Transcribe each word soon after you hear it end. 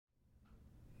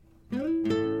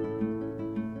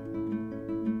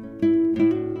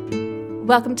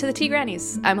Welcome to the Tea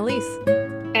Grannies. I'm Elise.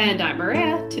 And I'm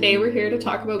Maria. Today we're here to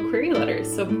talk about query letters,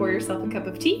 so pour yourself a cup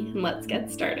of tea and let's get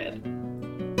started.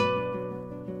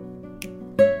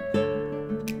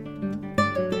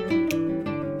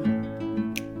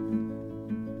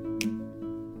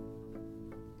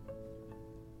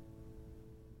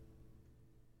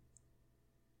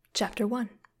 Chapter 1.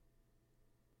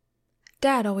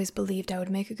 Dad always believed I would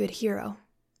make a good hero,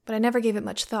 but I never gave it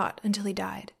much thought until he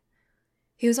died.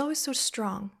 He was always so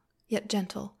strong, yet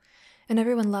gentle, and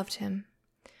everyone loved him.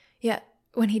 Yet,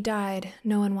 when he died,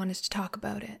 no one wanted to talk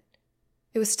about it.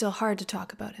 It was still hard to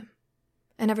talk about him.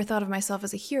 I never thought of myself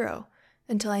as a hero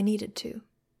until I needed to.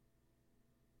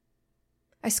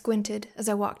 I squinted as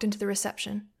I walked into the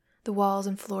reception. The walls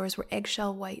and floors were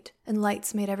eggshell white, and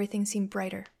lights made everything seem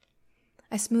brighter.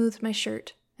 I smoothed my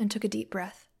shirt and took a deep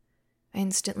breath. I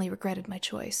instantly regretted my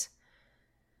choice.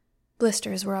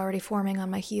 Blisters were already forming on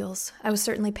my heels. I was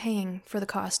certainly paying for the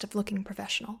cost of looking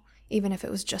professional, even if it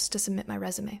was just to submit my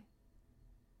resume.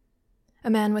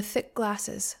 A man with thick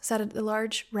glasses sat at the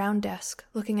large, round desk,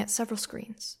 looking at several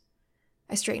screens.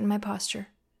 I straightened my posture,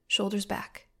 shoulders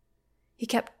back. He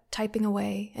kept typing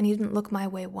away, and he didn't look my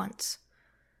way once.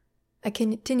 I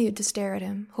continued to stare at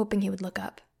him, hoping he would look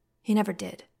up. He never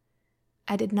did.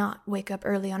 I did not wake up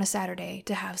early on a Saturday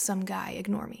to have some guy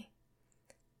ignore me.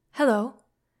 "Hello,"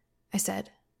 I said,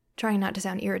 trying not to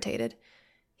sound irritated.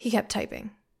 He kept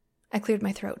typing. I cleared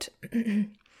my throat.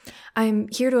 "I'm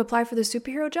here to apply for the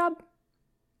superhero job."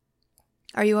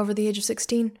 "Are you over the age of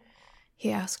 16? He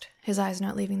asked, his eyes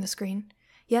not leaving the screen.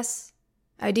 "Yes.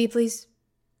 ID, please."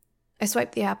 I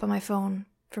swiped the app on my phone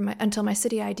until my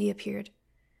city ID appeared.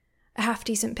 A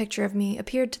half-decent picture of me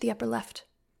appeared to the upper left.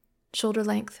 Shoulder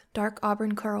length, dark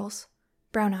auburn curls,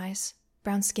 brown eyes,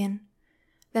 brown skin.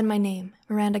 Then my name,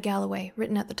 Miranda Galloway,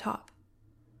 written at the top.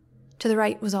 To the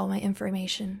right was all my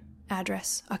information: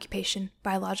 address, occupation,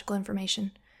 biological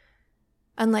information.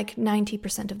 Unlike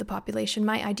 90% of the population,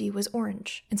 my ID was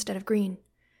orange instead of green,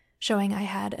 showing I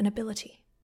had an ability.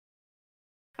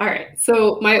 All right,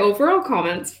 so my overall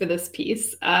comments for this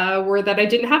piece were that I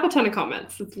didn't have a ton of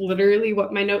comments. It's literally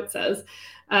what my note says.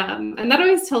 And that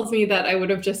always tells me that I would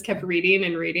have just kept reading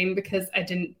and reading because I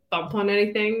didn't bump on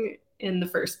anything in the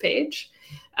first page.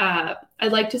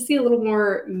 I'd like to see a little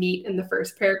more meat in the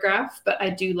first paragraph, but I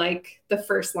do like the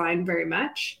first line very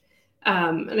much.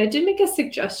 And I did make a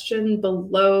suggestion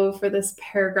below for this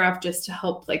paragraph just to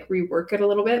help rework it a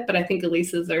little bit, but I think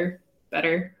Elise's are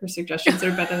better. Her suggestions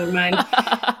are better than mine.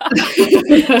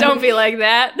 Don't be like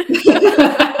that.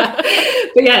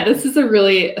 But yeah, this is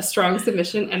a strong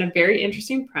submission and a very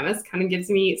interesting premise. Kind of gives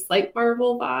me slight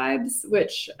Marvel vibes,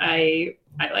 which I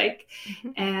like.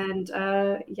 Mm-hmm. And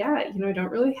I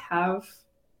don't really have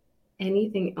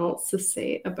anything else to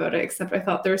say about it, except I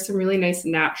thought there were some really nice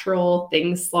natural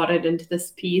things slotted into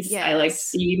this piece. Yes. I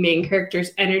liked the main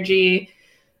character's energy,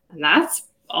 and that's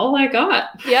all I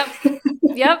got.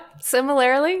 Yep.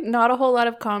 Similarly, not a whole lot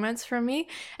of comments from me.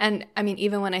 And I mean,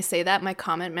 even when I say that, my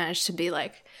comment managed to be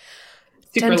super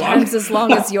 10 times as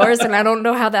long as yours, and I don't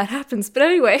know how that happens. But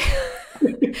anyway,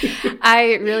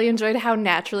 I really enjoyed how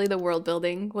naturally the world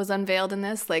building was unveiled in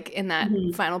this, in that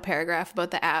final paragraph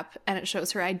about the app, and it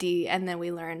shows her ID, and then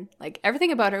we learn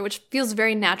everything about her, which feels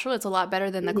very natural. It's a lot better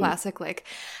than the classic,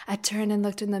 I turned and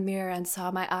looked in the mirror and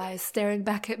saw my eyes staring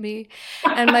back at me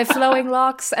and my flowing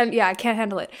locks, and I can't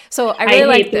handle it. So I really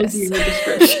like this.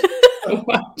 So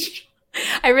much.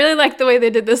 I really like the way they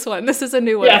did this one. This is a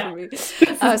new one for me.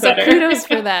 So kudos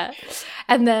for that.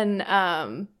 And then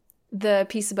the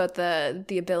piece about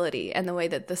the ability and the way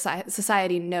that the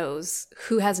society knows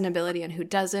who has an ability and who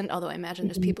doesn't, although I imagine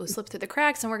there's people who slip through the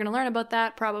cracks, and we're going to learn about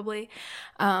that probably.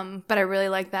 But I really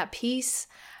like that piece.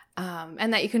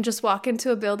 And that you can just walk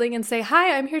into a building and say,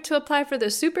 "Hi, I'm here to apply for the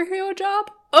superhero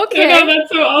job." Okay. I know, that's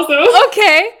so awesome.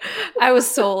 Okay. I was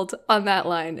sold on that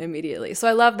line immediately. So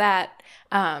I love that.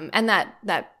 And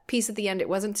that piece at the end, it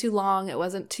wasn't too long. It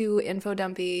wasn't too info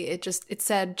dumpy. It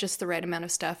said just the right amount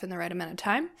of stuff in the right amount of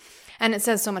time. And it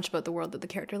says so much about the world that the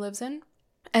character lives in.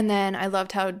 And then I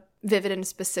loved how vivid and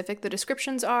specific the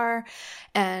descriptions are.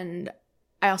 And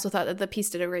I also thought that the piece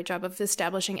did a great job of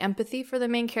establishing empathy for the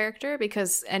main character,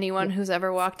 because anyone who's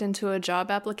ever walked into a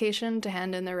job application to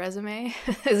hand in their resume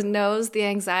knows the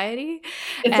anxiety.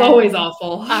 It's always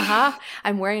awful.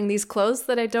 I'm wearing these clothes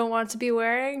that I don't want to be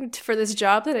wearing for this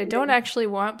job that I don't actually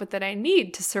want, but that I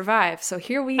need to survive. So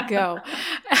here we go.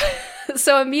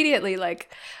 So immediately,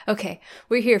 okay,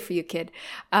 we're here for you, kid.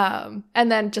 And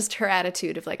then just her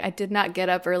attitude of I did not get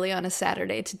up early on a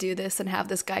Saturday to do this and have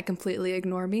this guy completely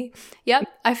ignore me. Yep,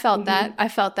 I felt that. I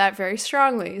felt that very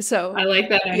strongly. So I like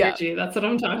that energy. That's what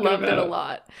I'm talking about. Loved it a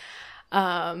lot.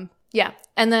 Yeah.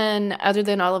 And then other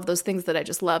than all of those things that I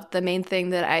just loved, the main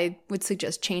thing that I would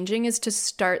suggest changing is to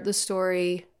start the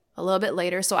story a little bit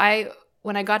later. So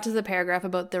when I got to the paragraph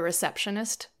about the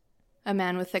receptionist, a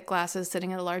man with thick glasses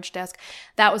sitting at a large desk,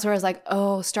 that was where I was like,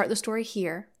 oh, start the story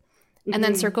here. And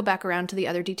then circle back around to the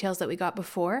other details that we got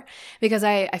before, because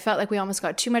I felt like we almost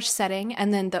got too much setting.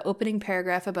 And then the opening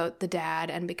paragraph about the dad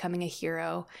and becoming a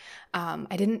hero,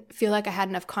 I didn't feel like I had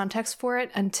enough context for it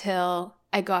until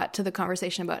I got to the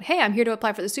conversation about, hey, I'm here to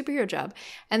apply for the superhero job.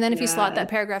 And then if you slot that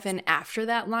paragraph in after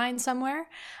that line somewhere,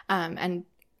 and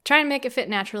try and make it fit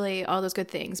naturally, all those good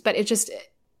things. But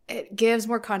it gives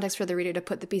more context for the reader to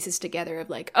put the pieces together of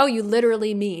like, oh, you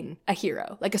literally mean a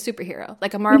hero, like a superhero,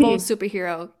 like a Marvel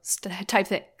superhero type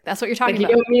thing. That's what you're talking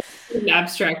about. You don't mean it in an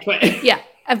abstract way. Yeah.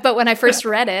 But when I first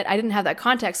read it, I didn't have that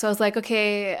context. So I was like,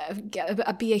 okay,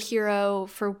 be a hero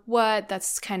for what?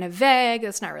 That's kind of vague.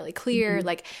 That's not really clear.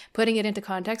 Like putting it into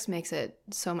context makes it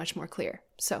so much more clear.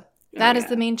 So that is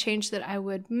the main change that I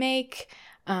would make.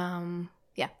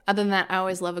 Yeah. Other than that, I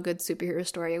always love a good superhero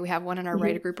story. We have one in our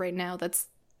writer group right now that's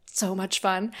so much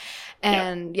fun.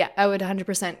 And I would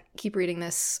 100% keep reading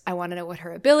this. I want to know what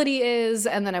her ability is,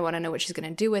 and then I want to know what she's going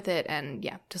to do with it. And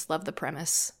just love the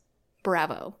premise.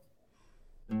 Bravo.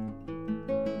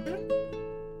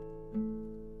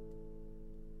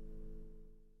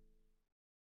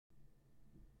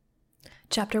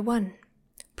 Chapter 1.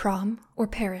 Prom or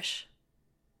Perish.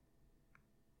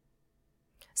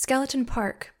 Skeleton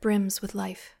Park brims with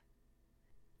life.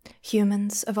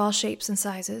 Humans of all shapes and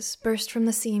sizes burst from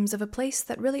the seams of a place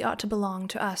that really ought to belong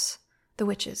to us, the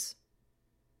witches.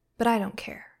 But I don't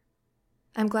care.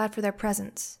 I'm glad for their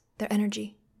presence, their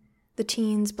energy, the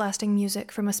teens blasting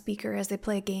music from a speaker as they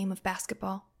play a game of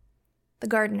basketball, the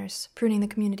gardeners pruning the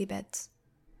community beds,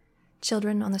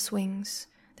 children on the swings,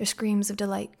 their screams of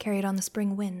delight carried on the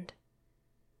spring wind.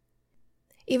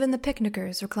 Even the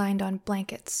picnickers reclined on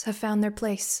blankets have found their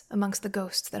place amongst the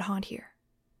ghosts that haunt here.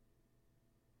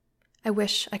 I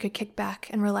wish I could kick back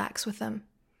and relax with them.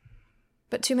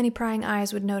 But too many prying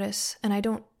eyes would notice, and I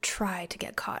don't try to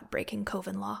get caught breaking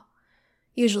Coven law.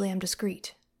 Usually I'm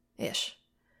discreet-ish.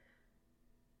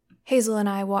 Hazel and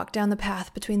I walk down the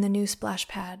path between the new splash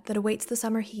pad that awaits the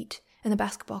summer heat and the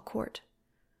basketball court.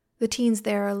 The teens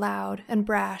there are loud and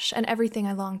brash and everything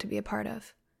I long to be a part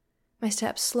of. My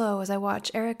steps slow as I watch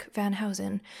Eric Van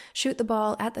Housen shoot the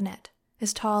ball at the net,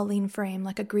 his tall, lean frame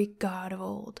like a Greek god of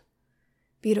old.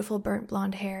 Beautiful burnt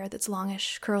blonde hair that's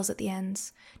longish, curls at the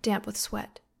ends, damp with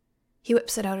sweat. He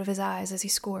whips it out of his eyes as he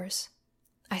scores.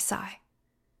 I sigh.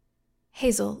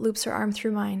 Hazel loops her arm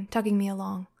through mine, tugging me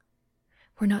along.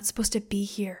 We're not supposed to be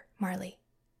here, Marley.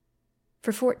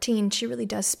 For 14, she really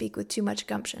does speak with too much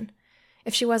gumption.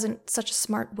 If she wasn't such a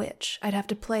smart witch, I'd have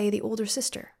to play the older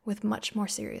sister with much more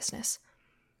seriousness.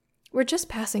 We're just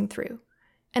passing through,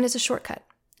 and it's a shortcut,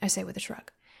 I say with a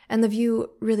shrug, and the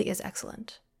view really is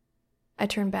excellent. I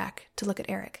turn back to look at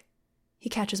Eric. He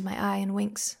catches my eye and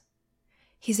winks.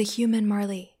 He's a human,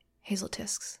 Marley, Hazel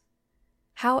tisks.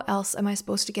 How else am I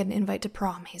supposed to get an invite to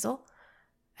prom, Hazel?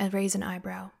 I raise an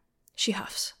eyebrow. She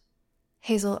huffs.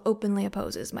 Hazel openly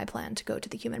opposes my plan to go to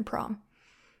the human prom.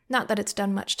 Not that it's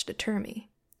done much to deter me.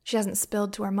 She hasn't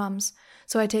spilled to our mums,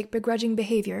 so I take begrudging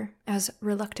behavior as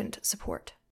reluctant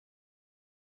support.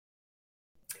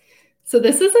 So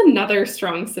this is another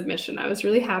strong submission. I was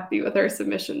really happy with our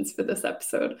submissions for this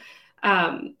episode.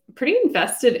 Pretty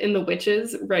invested in the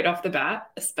witches right off the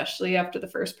bat, especially after the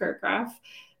first paragraph.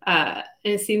 And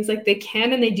it seems like they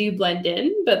can and they do blend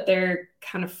in, but they're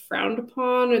kind of frowned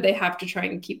upon, or they have to try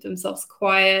and keep themselves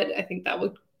quiet. I think that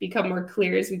will become more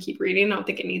clear as we keep reading. I don't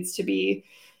think it needs to be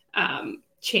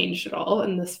changed at all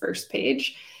in this first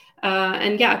page.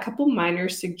 And a couple minor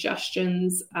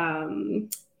suggestions.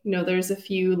 There's a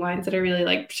few lines that I really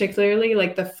like, particularly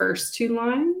like the first two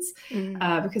lines,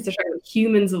 because they're talking about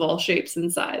humans of all shapes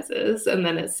and sizes. And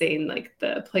then it's saying like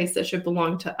the place that should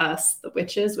belong to us, the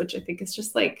witches, which I think is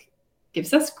just like,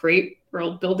 gives us great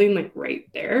world building, like right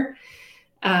there.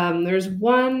 There's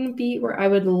one beat where I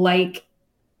would like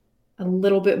a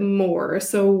little bit more.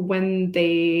 So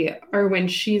when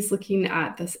she's looking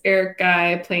at this Eric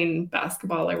guy playing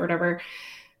basketball or whatever,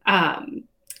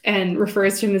 and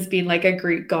refers to him as being like a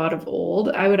Greek god of old,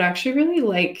 I would actually really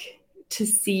like to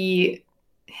see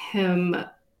him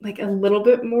like a little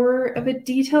bit more of a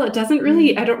detail. It doesn't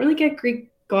really, I don't really get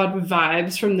Greek god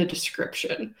vibes from the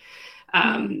description.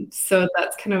 So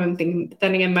that's kind of what I'm thinking. But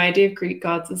then again, my idea of Greek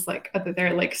gods is like,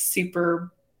 they're like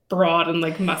super broad and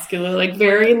like muscular, like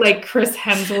very like Chris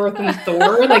Hemsworth and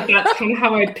Thor. Like that's kind of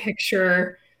how I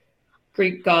picture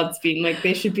Greek gods being. Like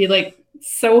they should be like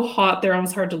so hot they're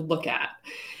almost hard to look at.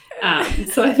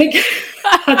 So I think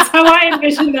that's how I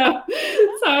envision them.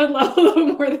 So I would love a little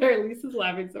more there. Lisa's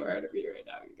laughing so hard at me right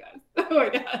now, you guys. Oh my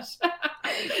gosh.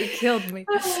 You killed me.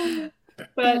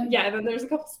 But yeah, then there's a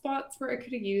couple spots where I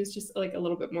could have used just like a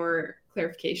little bit more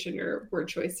clarification or word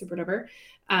choice or whatever.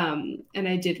 And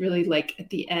I did really like at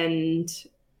the end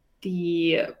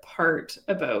the part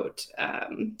about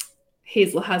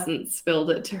Hazel hasn't spilled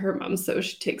it to her mom, so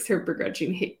she takes her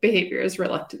begrudging behavior as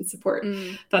reluctant support.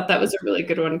 Thought that was a really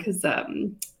good one because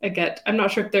I'm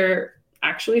not sure if they're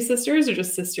actually sisters or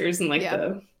just sisters in like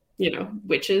the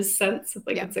witches sense of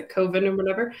like it's a coven or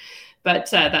whatever,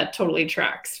 but that totally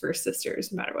tracks for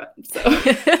sisters no matter what. So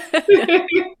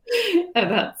and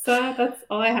that's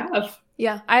all I have.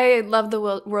 Yeah, I love the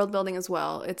world building as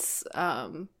well. It's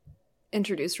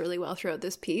introduced really well throughout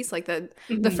this piece. Like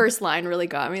the first line really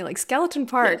got me, like Skeleton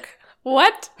Park.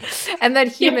 What? And then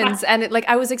humans, and it, like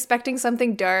I was expecting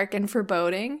something dark and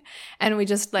foreboding, and we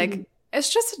just like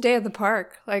it's just a day at the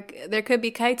park. Like there could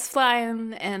be kites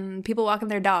flying and people walking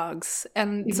their dogs,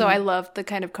 and so I loved the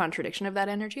kind of contradiction of that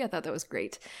energy. I thought that was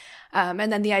great. And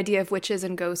then the idea of witches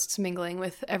and ghosts mingling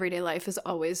with everyday life is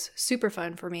always super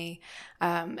fun for me.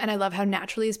 And I love how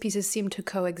naturally these pieces seem to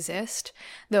coexist,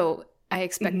 though I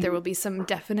expect there will be some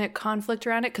definite conflict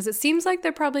around it because it seems like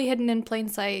they're probably hidden in plain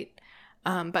sight,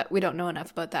 but we don't know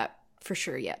enough about that for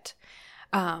sure yet.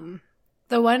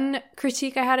 The one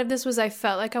critique I had of this was I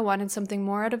felt like I wanted something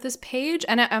more out of this page,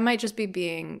 and I might just be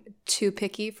being too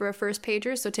picky for a first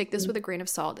pager, so take this with a grain of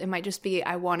salt. It might just be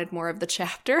I wanted more of the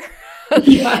chapter,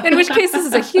 in which case this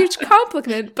is a huge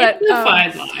compliment, but it's a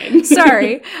fine line.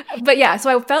 Sorry. But yeah,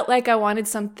 so I felt like I wanted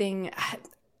something.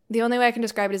 The only way I can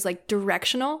describe it is like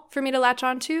directional for me to latch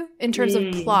onto in terms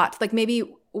of plot. Like maybe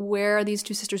where are these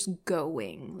two sisters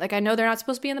going? Like I know they're not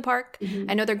supposed to be in the park.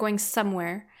 I know they're going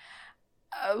somewhere.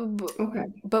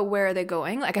 But where are they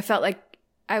going? Like I felt like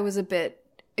it was a bit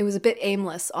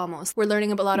aimless almost. We're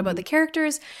learning a lot about the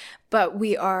characters, but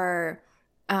we are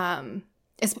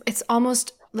it's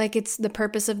almost like it's the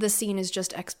purpose of the scene is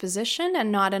just exposition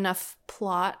and not enough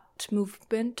plot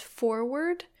movement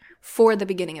forward for the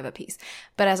beginning of a piece.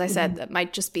 But as I said, that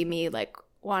might just be me like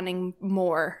wanting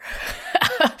more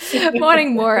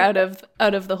out of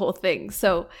the whole thing.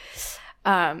 So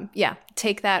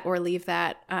take that or leave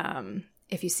that.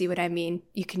 If you see what I mean,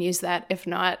 you can use that. If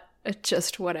not,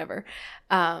 just whatever.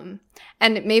 And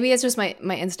maybe it's just my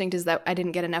instinct is that I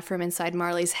didn't get enough from inside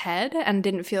Marley's head and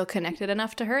didn't feel connected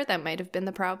enough to her. That might have been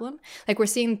the problem. Like we're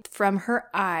seeing from her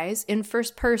eyes in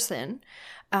first person.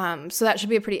 So that should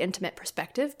be a pretty intimate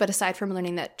perspective. But aside from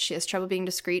learning that she has trouble being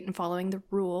discreet and following the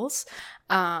rules,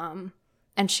 and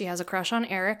she has a crush on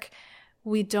Eric,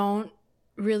 we don't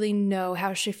really know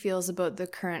how she feels about the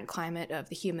current climate of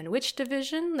the human witch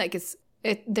division. Like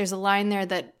there's a line there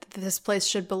that this place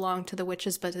should belong to the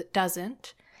witches, but it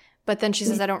doesn't. But then she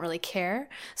says, I don't really care.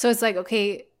 So it's like,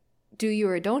 okay, do you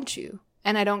or don't you?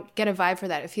 And I don't get a vibe for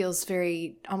that. It feels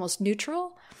very almost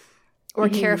neutral or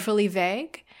carefully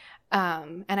vague.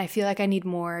 And I feel like I need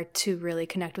more to really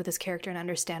connect with this character and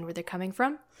understand where they're coming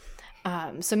from.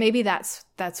 So maybe that's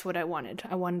what I wanted.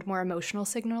 I wanted more emotional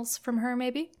signals from her,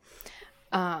 maybe.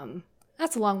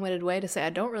 That's a long-winded way to say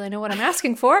I don't really know what I'm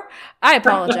asking for. I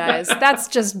apologize. That's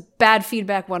just bad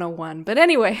feedback 101. But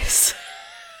anyways,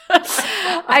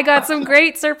 I got some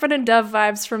great serpent and dove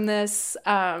vibes from this.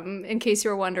 In case you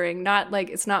were wondering,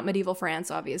 it's not medieval France,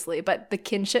 obviously, but the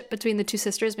kinship between the two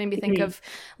sisters made me think of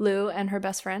Lou and her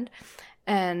best friend.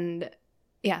 And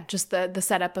yeah, just the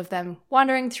setup of them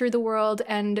wandering through the world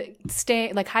and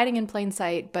hiding in plain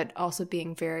sight, but also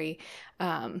being very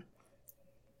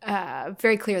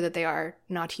clear that they are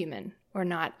not human or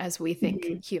not as we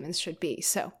think humans should be.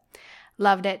 So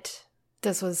loved it.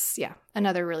 This was,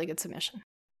 another really good submission.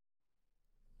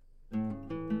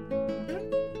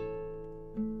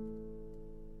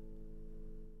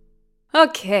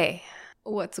 Okay.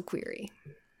 What's a query?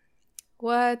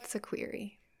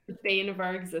 The bane of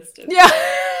our existence. Yeah.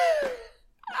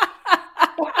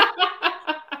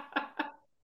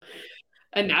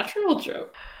 A natural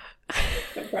joke.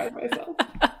 I'm proud of myself.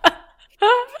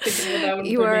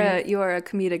 You are a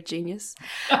comedic genius.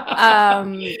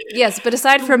 Yes, but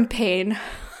aside from pain,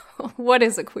 what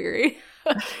is a query?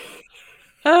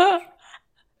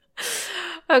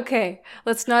 Okay,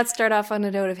 let's not start off on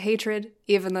a note of hatred,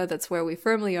 even though that's where we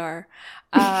firmly are.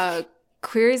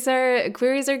 Queries are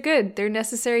good. They're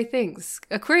necessary things.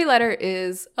 A query letter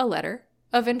is a letter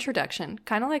of introduction,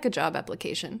 kind of like a job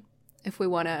application, if we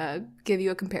want to give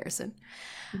you a comparison.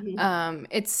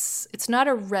 It's not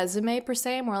a resume per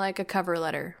se, more like a cover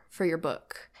letter for your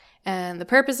book. And the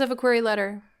purpose of a query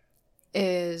letter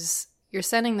is you're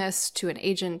sending this to an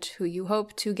agent who you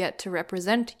hope to get to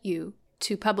represent you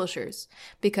to publishers,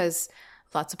 because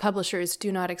lots of publishers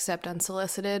do not accept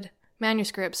unsolicited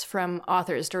manuscripts from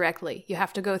authors directly. You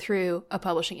have to go through a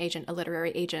publishing agent, a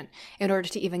literary agent, in order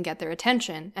to even get their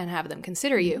attention and have them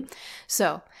consider you.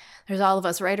 So there's all of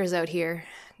us writers out here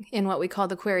in what we call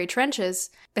the query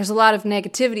trenches. There's a lot of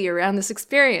negativity around this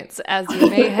experience, as you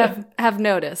may have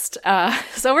noticed.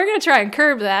 So we're going to try and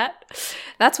curb that.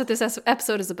 That's what this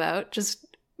episode is about,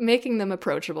 just making them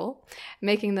approachable,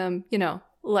 making them,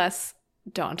 less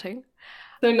daunting.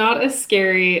 They're not as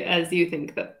scary as you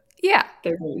think that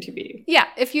they're going to be. Yeah,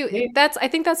 I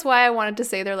think that's why I wanted to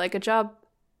say they're like a job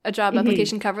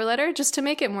application cover letter, just to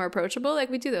make it more approachable. Like,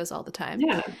 we do those all the time.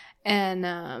 Yeah.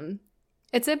 And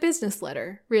it's a business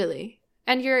letter, really.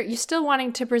 And you're still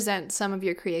wanting to present some of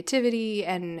your creativity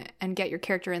and get your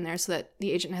character in there so that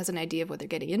the agent has an idea of what they're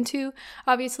getting into.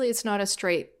 Obviously, it's not a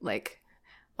straight, like,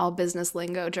 all business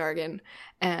lingo jargon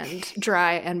and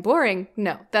dry and boring.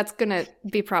 No, that's going to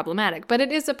be problematic. But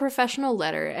it is a professional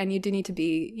letter, and you do need to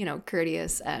be,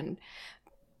 courteous and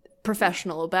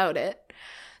professional about it.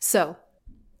 So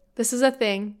this is a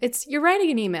thing. You're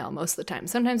writing an email most of the time.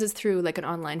 Sometimes it's through like an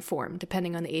online form,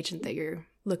 depending on the agent that you're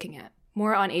looking at.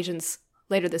 More on agents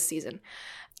later this season.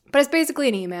 But it's basically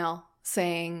an email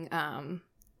saying, I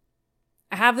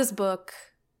have this book.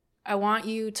 I want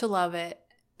you to love it,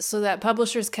 so that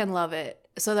publishers can love it,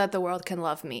 so that the world can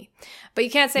love me. But you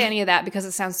can't say any of that because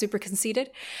it sounds super conceited.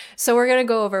 So we're going to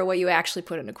go over what you actually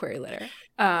put in a query letter.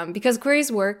 Because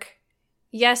queries work.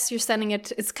 Yes, you're sending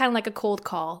it. It's kind of like a cold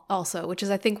call also, which is,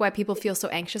 I think, why people feel so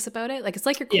anxious about it. Like, it's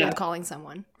like you're cold calling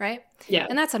someone, right? Yeah.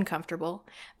 And that's uncomfortable.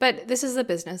 But this is a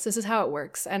business. This is how it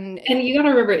works. And you got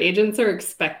to remember, agents are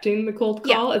expecting the cold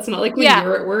call. Yeah. It's not like when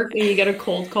you're at work and you get a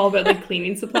cold call about like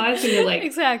cleaning supplies and you're like,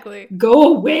 exactly,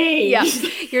 go away. Yeah.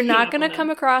 You're not going to come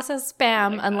across as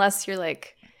spam unless you're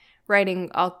like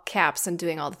writing all caps and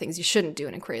doing all the things you shouldn't do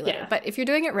in a query letter. Yeah. But if you're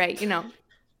doing it right,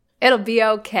 it'll be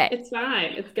okay. It's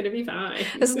fine. It's going to be fine.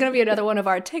 This is going to be another one of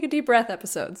our take a deep breath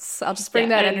episodes. I'll just bring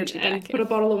that energy back. And put a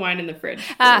bottle of wine in the fridge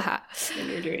when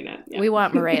you're doing it. Yeah. We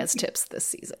want Maria's tips this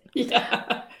season.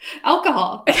 Yeah.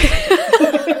 Alcohol.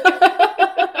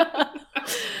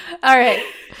 All right.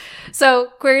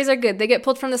 So queries are good. They get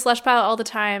pulled from the slush pile all the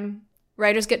time.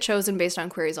 Writers get chosen based on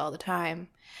queries all the time.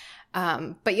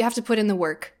 But you have to put in the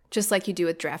work, just like you do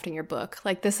with drafting your book.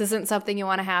 Like, this isn't something you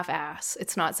want to half-ass.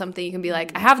 It's not something you can be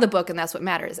like, I have the book and that's what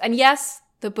matters. And yes,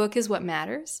 the book is what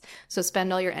matters. So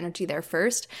spend all your energy there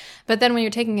first. But then when you're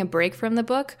taking a break from the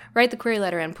book, write the query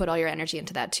letter and put all your energy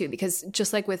into that too. Because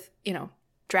just like with,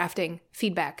 drafting,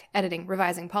 feedback, editing,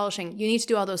 revising, polishing, you need to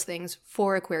do all those things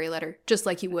for a query letter, just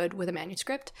like you would with a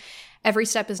manuscript. Every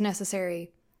step is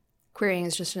necessary. Querying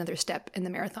is just another step in the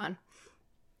marathon.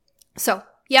 So,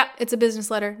 yeah, it's a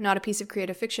business letter, not a piece of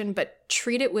creative fiction, but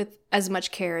treat it with as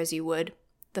much care as you would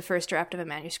the first draft of a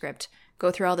manuscript.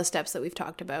 Go through all the steps that we've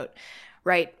talked about.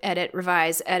 Write, edit,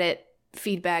 revise, edit,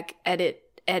 feedback, edit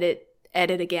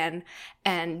again.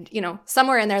 And,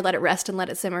 somewhere in there, let it rest and let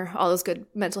it simmer, all those good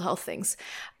mental health things.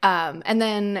 And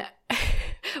then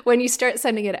when you start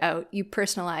sending it out, you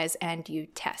personalize and you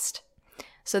test.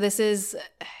 So this is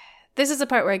a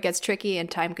part where it gets tricky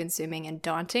and time-consuming and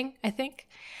daunting, I think.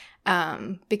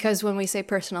 Because when we say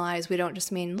personalize, we don't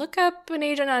just mean look up an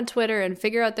agent on Twitter and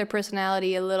figure out their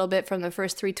personality a little bit from the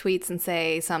first 3 tweets and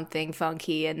say something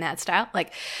funky in that style.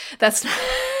 Like, that's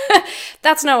not,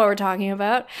 that's not what we're talking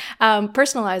about.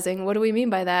 Personalizing, what do we mean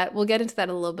by that? We'll get into that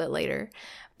a little bit later.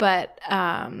 But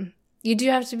you do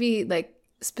have to be like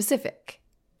specific.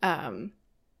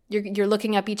 You're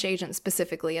looking up each agent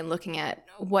specifically and looking at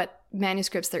what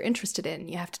manuscripts they're interested in.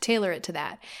 You have to tailor it to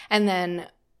that. And then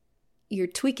you're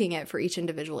tweaking it for each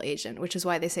individual agent, which is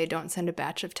why they say don't send a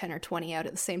batch of 10 or 20 out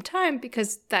at the same time,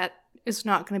 because that is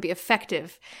not going to be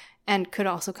effective and could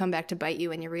also come back to bite you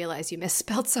when you realize you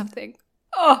misspelled something.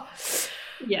 Oh!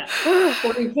 Yeah.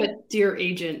 Or you put dear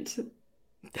agent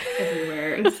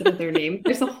everywhere instead of their name.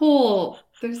 There's a lot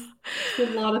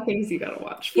of things you got to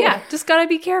watch for. Yeah, just got to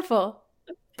be careful.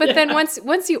 But then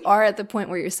once you are at the point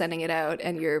where you're sending it out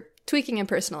and you're tweaking and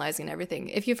personalizing and everything,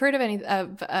 if you've heard of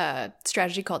a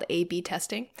strategy called A/B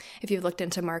testing, if you've looked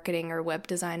into marketing or web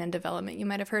design and development, you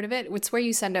might have heard of it. It's where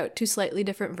you send out 2 slightly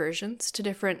different versions to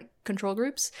different control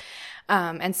groups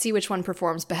and see which one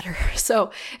performs better. So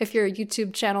if you're a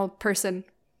YouTube channel person,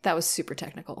 that was super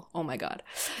technical. Oh my God.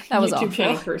 That was YouTube awful.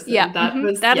 channel person. Yeah,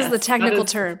 that is the technical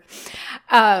term.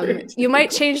 You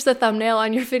might change the thumbnail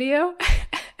on your video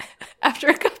after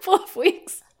a couple of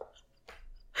weeks.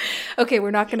 Okay,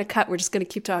 we're not going to cut. We're just going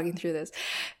to keep talking through this.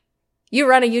 You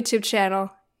run a YouTube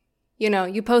channel.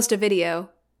 You post a video.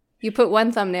 You put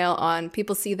one thumbnail on,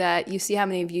 people see that, you see how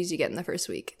many views you get in the first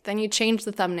week. Then you change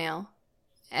the thumbnail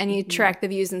and you track the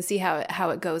views and see how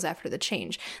it goes after the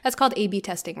change. That's called A/B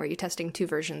testing, where you're testing two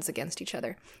versions against each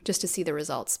other just to see the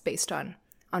results based on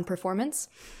performance.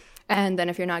 And then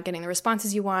if you're not getting the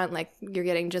responses you want, like you're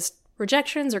getting just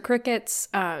rejections or crickets,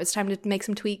 it's time to make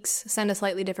some tweaks, send a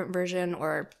slightly different version,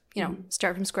 or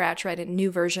start from scratch, write a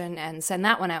new version and send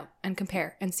that one out and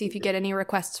compare and see if you get any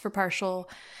requests for partial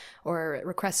or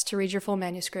requests to read your full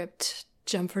manuscript.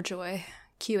 Jump for joy,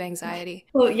 cue anxiety.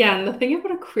 Well, yeah, and the thing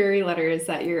about a query letter is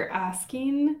that you're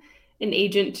asking an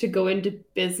agent to go into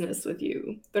business with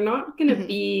you. They're not going to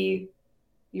be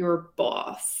your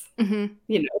boss.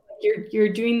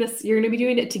 You're doing this, you're going to be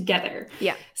doing it together.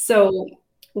 Yeah. So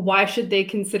why should they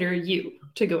consider you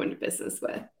to go into business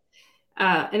with?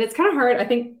 And it's kind of hard. I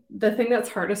think the thing that's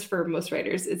hardest for most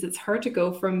writers is it's hard to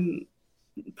go from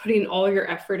putting all your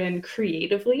effort in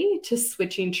creatively to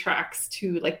switching tracks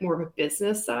to like more of a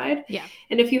business side. Yeah.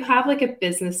 And if you have like a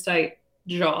business type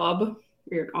job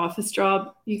or an office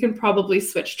job, you can probably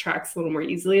switch tracks a little more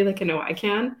easily. Like I know I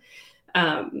can.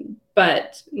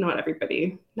 But not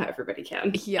everybody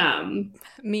can. Yeah.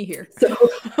 Me here. So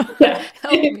yeah,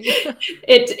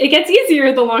 it gets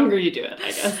easier the longer you do it,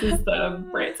 I guess is the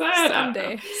bright side.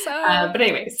 Someday. But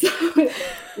anyway, so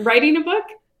writing a book,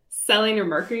 selling or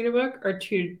marketing a book are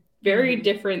two very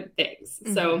different things.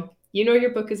 So your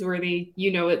book is worthy,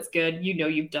 it's good,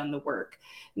 you've done the work.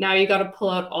 Now you got to pull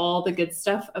out all the good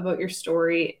stuff about your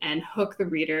story and hook the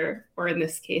reader, or in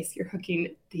this case, you're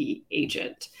hooking the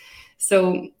agent.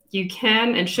 So you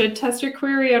can and should test your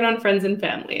query out on friends and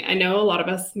family. I know a lot of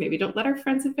us maybe don't let our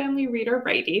friends and family read our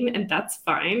writing, and that's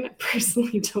fine. I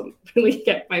personally don't really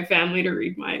get my family to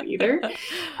read mine either.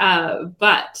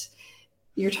 But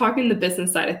you're talking the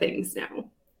business side of things now.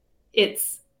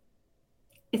 It's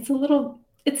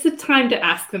the time to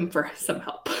ask them for some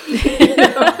help.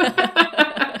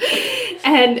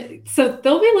 And so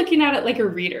they'll be looking at it like a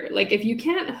reader. Like if you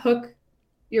can't hook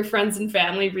your friends and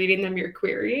family reading them your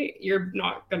query, you're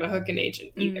not going to hook an agent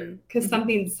either, because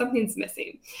something's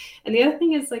missing. And the other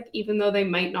thing is, like, even though they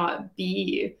might not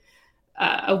be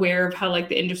aware of how like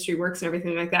the industry works and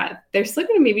everything like that, they're still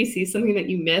going to maybe see something that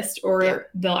you missed, or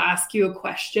they'll ask you a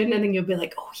question and then you'll be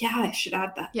like, oh yeah, I should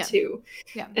add that too.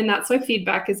 Yeah. And that's why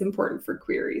feedback is important for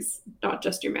queries, not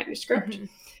just your manuscript.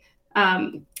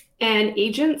 And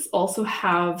agents also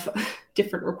have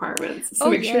different requirements.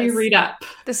 So make sure you read up.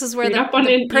 This is where the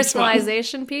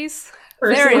personalization piece.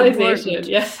 Personalization,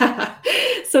 yeah.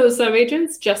 So some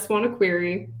agents just want to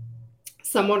query.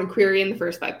 Some want to query in the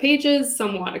first 5 pages.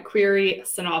 Some want to query a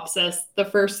synopsis, the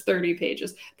first 30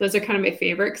 pages. Those are kind of my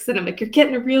favorite, because then I'm like, you're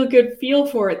getting a real good feel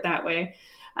for it that way.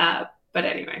 But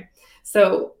anyway,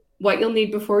 so what you'll need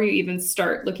before you even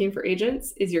start looking for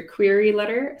agents is your query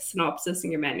letter, synopsis,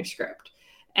 and your manuscript.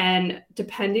 And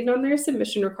depending on their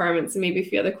submission requirements and maybe a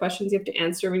few other questions you have to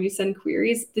answer when you send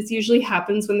queries, this usually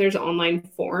happens when there's online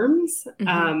forms.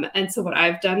 And so what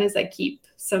I've done is I keep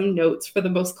some notes for the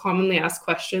most commonly asked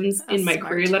questions in my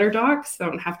query letter doc, so I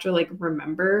don't have to like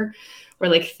remember or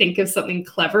like think of something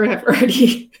clever. I've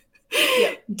already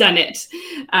done it.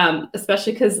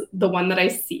 Especially because the one that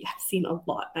I've seen a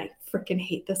lot, and I freaking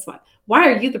hate this one.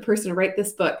 Why are you the person to write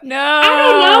this book? No, I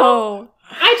don't know.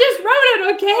 I just wrote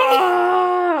it, okay?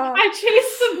 I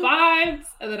chased the vibes,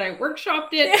 and then I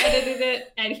workshopped it, edited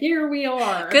it, and here we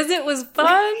are. Because it was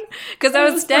fun. Because I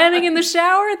was standing in the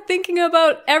shower thinking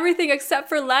about everything except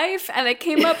for life, and I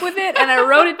came up with it, and I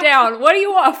wrote it down. What do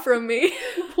you want from me?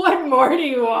 What more do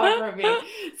you want from me?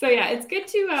 So yeah, it's good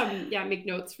to make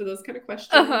notes for those kind of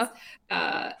questions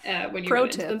when you Pro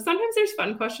get into them. Sometimes there's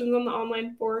fun questions on the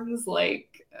online forums,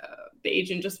 like the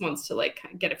agent just wants to like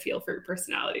get a feel for your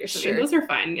personality or something. Those are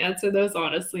fine. Answer those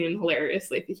honestly and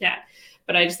hilariously if you can.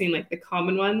 But I just mean like the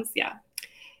common ones,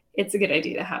 it's a good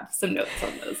idea to have some notes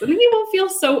on those. And then you won't feel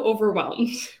so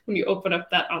overwhelmed when you open up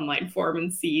that online form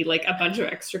and see like a bunch of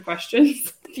extra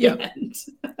questions at the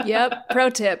end.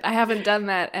 Pro tip. I haven't done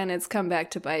that, and it's come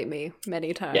back to bite me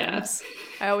many times. Yeah.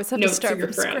 I always have to start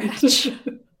from scratch.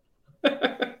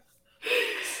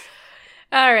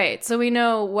 All right, so we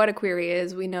know what a query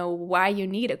is. We know why you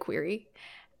need a query.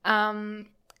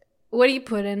 What do you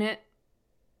put in it?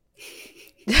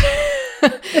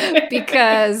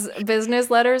 Because business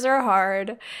letters are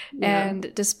hard,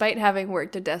 and despite having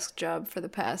worked a desk job for the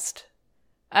past,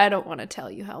 I don't want to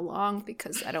tell you how long,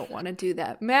 because I don't want to do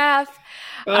that math.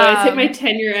 I hit my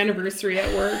 10-year anniversary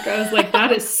at work. I was like,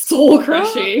 that is soul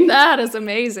crushing. That is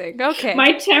amazing. Okay.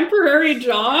 My temporary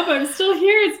job, I'm still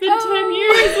here. It's been 10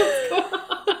 years. What's going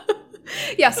on?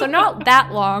 Yeah, so not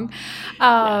that long.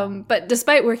 But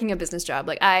despite working a business job,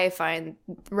 like I find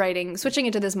switching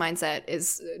into this mindset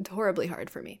is horribly hard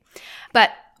for me.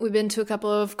 But we've been to a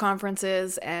couple of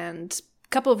conferences and a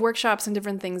couple of workshops and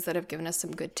different things that have given us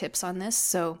some good tips on this.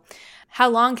 So how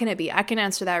long can it be? I can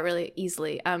answer that really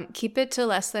easily. Keep it to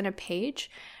less than a page.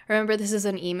 Remember, this is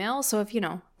an email, so if,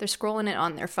 they're scrolling it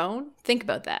on their phone, think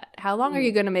about that. How long are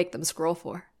you going to make them scroll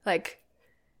for? Like,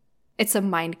 it's a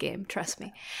mind game, trust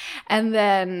me. And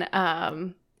then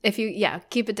if you,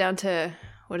 keep it down to,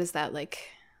 what is that, like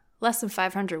less than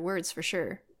 500 words for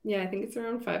sure. Yeah, I think it's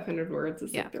around 500 words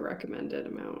is like the recommended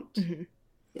amount. Mm-hmm.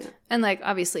 Yeah. And like,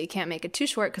 obviously you can't make it too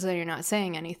short because then you're not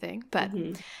saying anything. But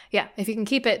if you can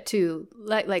keep it to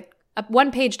like a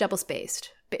 1 page double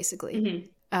spaced,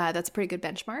 basically, that's a pretty good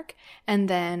benchmark. And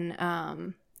then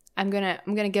I'm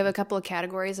gonna give a couple of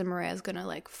categories and Maria's gonna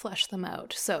like flesh them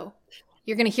out. So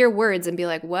you're gonna hear words and be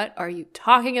like, what are you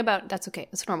talking about? That's okay.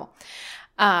 It's normal.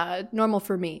 Normal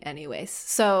for me anyways.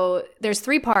 So there's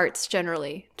 3 parts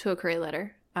generally to a query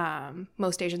letter.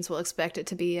 Most agents will expect it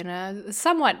to be in a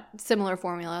somewhat similar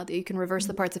formula that you can reverse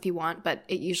the parts if you want, but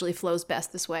it usually flows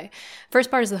best this way. First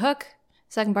part is the hook,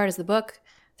 second part is the book,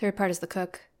 third part is the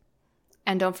cook.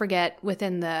 And don't forget,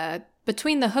 between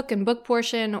the hook and book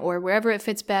portion or wherever it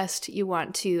fits best, you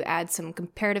want to add some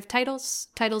comparative titles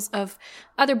of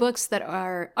other books that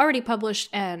are already published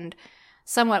and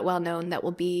somewhat well known that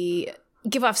will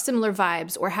give off similar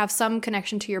vibes or have some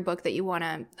connection to your book that you want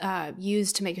to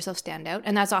use to make yourself stand out.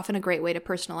 And that's often a great way to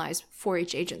personalize for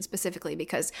each agent specifically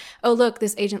because, oh, look,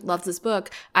 this agent loves this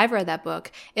book. I've read that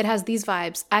book. It has these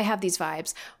vibes. I have these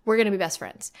vibes. We're going to be best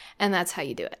friends. And that's how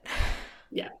you do it.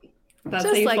 Yeah. That's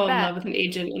how you fall in love with an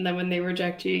agent, and then when they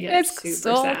reject you, you get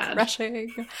super sad.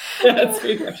 Crushing. It's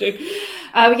pretty crushing.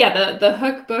 The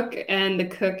hook, book, and the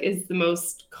cook is the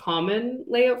most common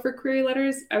layout for query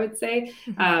letters, I would say.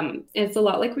 It's a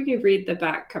lot like when you read the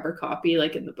back cover copy,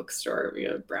 like in the bookstore,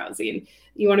 browsing.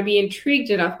 You want to be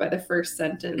intrigued enough by the first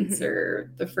sentence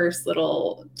or the first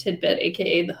little tidbit,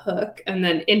 aka the hook, and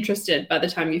then interested by the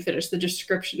time you finish the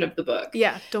description of the book.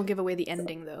 Yeah, don't give away the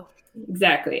ending, though.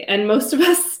 Exactly. And most of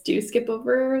us do skip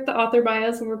over the author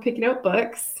bios when we're picking out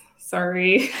books.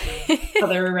 Sorry,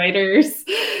 other writers.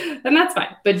 And that's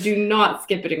fine. But do not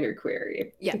skip it in your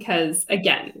query. Yeah. Because,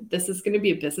 again, this is going to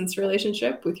be a business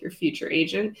relationship with your future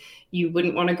agent. You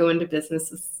wouldn't want to go into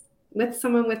business with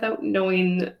someone without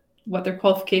knowing what their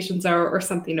qualifications are or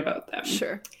something about them.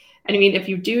 Sure. And I mean, if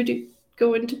you do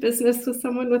go into business with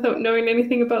someone without knowing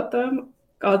anything about them,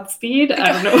 Godspeed.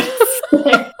 I don't know what to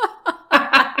say.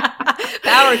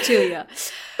 Power to you.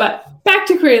 But back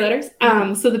to query letters.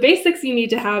 So the basics you need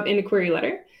to have in a query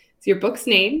letter is your book's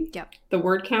name, the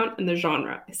word count, and the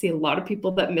genre. I see a lot of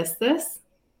people that miss this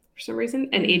for some reason,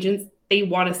 and agents, they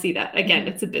want to see that. Again,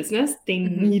 it's a business. They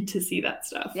need to see that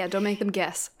stuff. Yeah, don't make them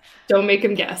guess. Don't make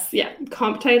them guess. Yeah,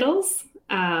 comp titles,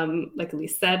 like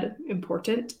Elise said,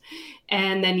 important.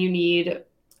 And then you need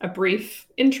a brief,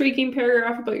 intriguing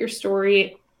paragraph about your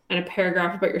story and a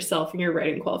paragraph about yourself and your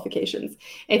writing qualifications.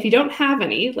 If you don't have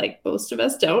any, like most of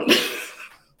us don't,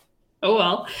 oh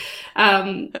well. I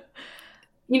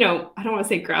don't want to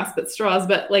say grasp at straws,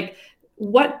 but like,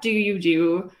 what do you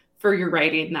do for your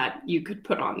writing that you could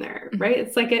put on there, right?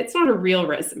 It's like, it's not a real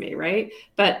resume, right?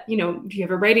 But, do you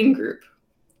have a writing group?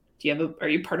 Are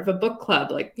you part of a book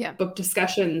club, like book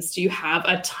discussions? Do you have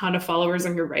a ton of followers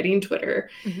on your writing Twitter?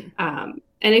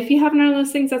 And if you have none of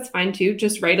those things, that's fine too.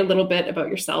 Just write a little bit about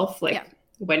yourself, like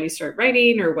when you start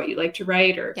writing or what you like to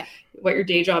write or what your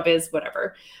day job is,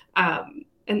 whatever. And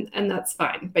that's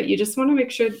fine. But you just want to make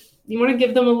sure you want to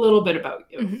give them a little bit about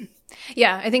you.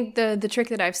 Yeah, I think the trick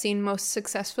that I've seen most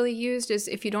successfully used is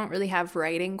if you don't really have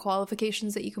writing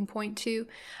qualifications that you can point to,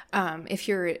 if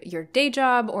your day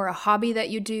job or a hobby that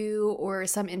you do or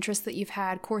some interest that you've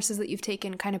had, courses that you've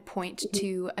taken kind of point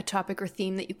to a topic or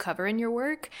theme that you cover in your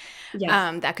work.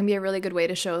 That can be a really good way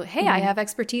to show, hey, I have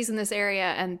expertise in this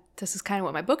area and this is kind of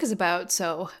what my book is about.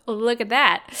 So look at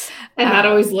that. And that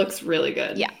always looks really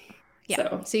good. Yeah.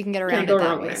 Yeah, so you can get around it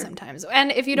that way sometimes.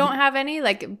 And if you don't have any,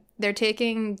 like they're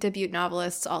taking debut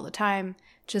novelists all the time,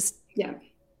 just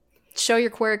show your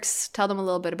quirks, tell them a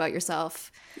little bit about yourself.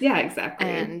 Yeah, exactly.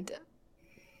 And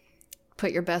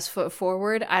put your best foot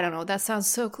forward. I don't know, that sounds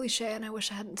so cliche and I wish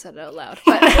I hadn't said it out loud.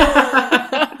 But,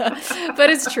 but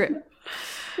it's true.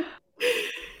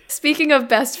 Speaking of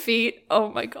best feet, oh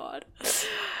my God.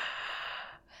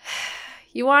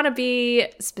 You want to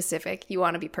be specific. You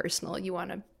want to be personal. You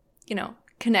want to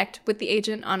connect with the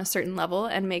agent on a certain level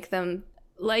and make them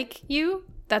like you.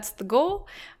 That's the goal.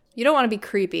 You don't want to be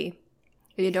creepy.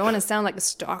 You don't want to sound like a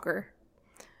stalker.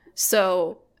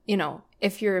 So,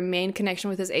 if your main connection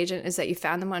with this agent is that you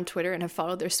found them on Twitter and have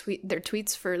followed their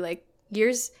tweets for like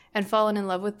years and fallen in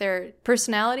love with their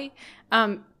personality,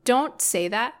 don't say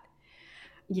that.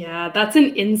 Yeah, that's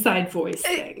an inside voice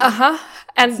thing. And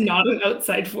it's not an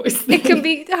outside voice thing. It can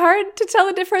be hard to tell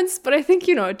the difference, but I think,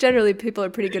 generally people are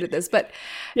pretty good at this. But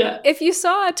yeah, if you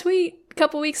saw a tweet a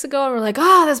couple weeks ago and were like,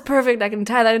 oh, that's perfect, I can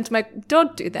tie that into my...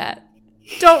 Don't do that.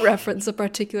 Don't reference a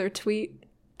particular tweet.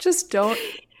 Just don't.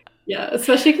 Yeah,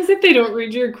 especially because if they don't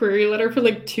read your query letter for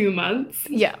like 2 months.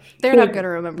 Yeah, they're not going to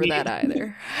remember that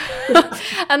either.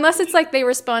 Unless it's like they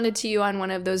responded to you on one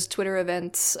of those Twitter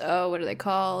events. Oh, what are they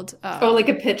called? Like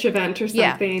a pitch event or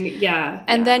something. Yeah.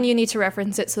 And then you need to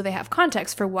reference it so they have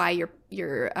context for why you're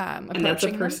approaching and that's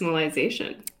a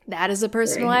personalization. That is a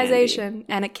personalization,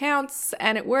 and it counts,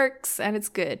 and it works, and it's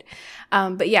good.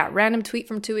 But yeah, random tweet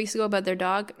from 2 weeks ago about their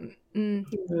dog. No,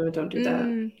 don't do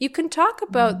that. You can talk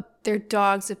about their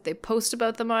dogs if they post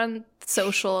about them on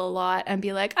social a lot and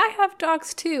be like, I have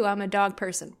dogs too. I'm a dog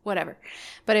person, whatever.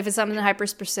 But if it's something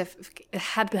hyper-specific,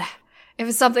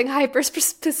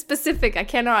 I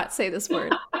cannot say this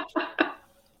word.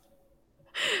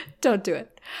 Don't do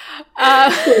it.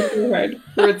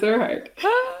 Words are hard.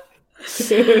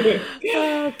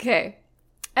 Okay.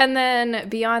 And then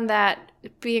beyond that,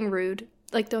 being rude.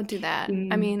 Like, don't do that.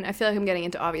 I mean, I feel like I'm getting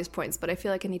into obvious points, but I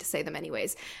feel like I need to say them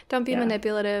anyways. Don't be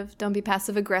manipulative. Don't be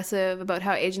passive-aggressive about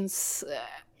how agents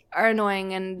are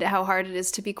annoying and how hard it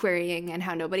is to be querying and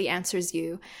how nobody answers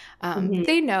you.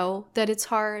 They know that it's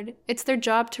hard. It's their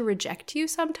job to reject you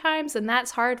sometimes, and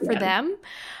that's hard for them.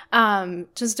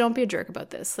 Just don't be a jerk about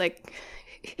this. Like,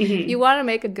 you want to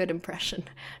make a good impression.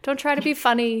 Don't try to be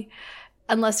funny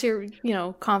unless you're,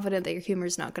 confident that your humor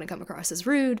is not going to come across as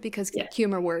rude, because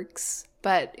humor works.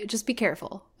 But just be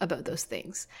careful about those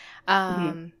things.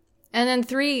 And then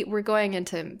 3, we're going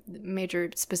into major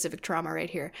specific trauma right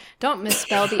here. Don't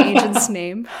misspell the agent's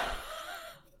name.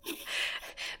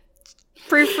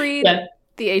 Proofread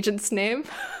the agent's name.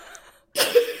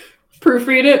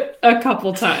 Proofread it a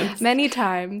couple times. Many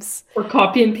times. Or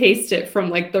copy and paste it from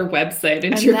like their website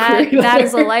into your query letter. That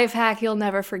is a life hack you'll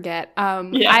never forget.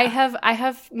 I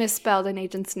have misspelled an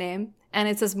agent's name, and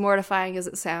it's as mortifying as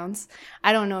it sounds.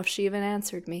 I don't know if she even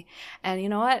answered me. And you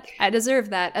know what? I deserve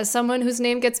that. As someone whose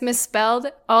name gets misspelled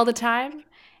all the time,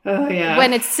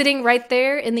 when it's sitting right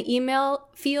there in the email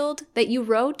field that you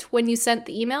wrote when you sent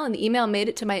the email, and the email made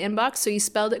it to my inbox, so you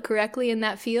spelled it correctly in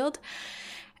that field,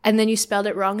 and then you spelled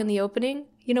it wrong in the opening,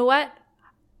 you know what?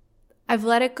 I've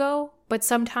let it go, but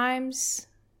sometimes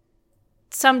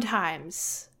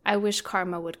I wish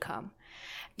karma would come.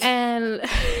 And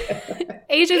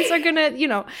agents are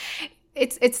gonna,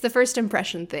 it's the first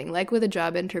impression thing, like with a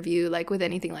job interview, like with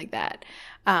anything like that.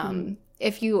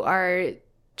 If you are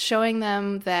showing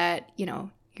them that,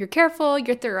 you're careful,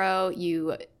 you're thorough,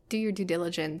 you do your due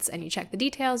diligence, and you check the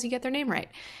details, you get their name right.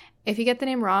 If you get the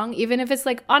name wrong, even if it's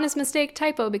like honest mistake,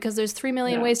 typo, because there's 3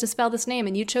 million ways to spell this name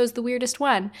and you chose the weirdest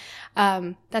one,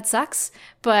 that sucks,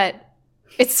 but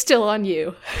it's still on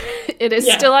you. It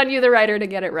is still on you, the writer, to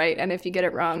get it right. And if you get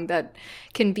it wrong, that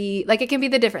can be, like, it can be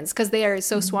the difference, because they are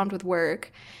so swamped with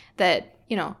work that,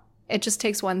 it just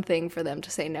takes one thing for them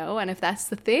to say no. And if that's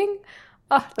the thing,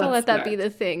 don't let that be the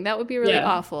thing. That would be really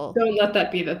awful. Don't let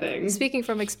that be the thing. Speaking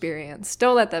from experience,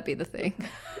 don't let that be the thing.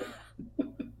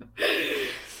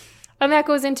 And that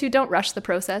goes into, don't rush the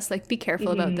process. Like, be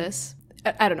careful about this.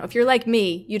 I don't know. If you're like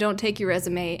me, you don't take your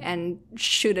resume and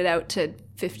shoot it out to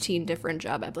 15 different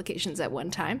job applications at one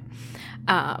time.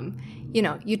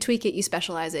 You tweak it, you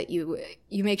specialize it, you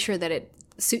make sure that it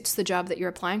suits the job that you're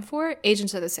applying for.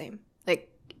 Agents are the same. Like,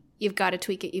 you've got to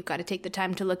tweak it. You've got to take the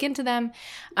time to look into them.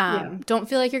 Don't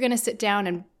feel like you're going to sit down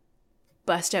and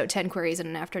bust out 10 queries in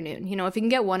an afternoon. If you can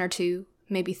get 1 or 2,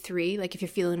 maybe 3, like if you're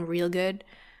feeling real good,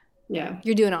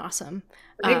 you're doing awesome.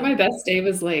 I think my best day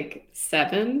was like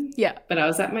 7. Yeah. But I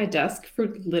was at my desk for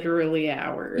literally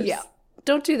hours. Yeah.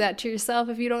 Don't do that to yourself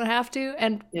if you don't have to.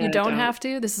 And you don't have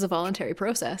to. This is a voluntary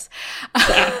process.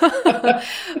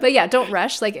 But yeah, don't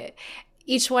rush. Like,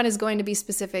 each one is going to be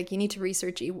specific. You need to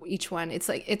research each one.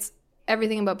 It's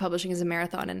everything about publishing is a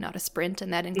marathon and not a sprint.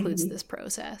 And that includes this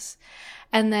process.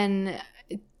 And then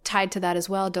tied to that as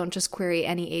well, don't just query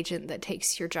any agent that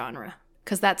takes your genre,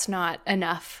 because that's not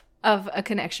enough of a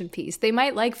connection piece. They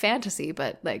might like fantasy,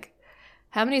 but like,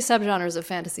 how many subgenres of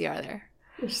fantasy are there?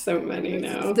 There's so many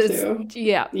now, too.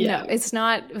 No, it's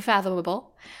not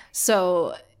fathomable.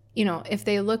 So, if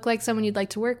they look like someone you'd like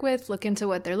to work with, look into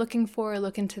what they're looking for,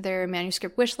 look into their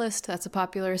manuscript wish list. That's a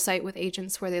popular site with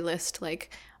agents where they list like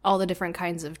all the different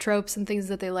kinds of tropes and things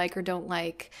that they like or don't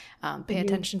like. Pay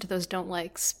attention to those don't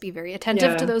likes. Be very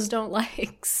attentive to those don't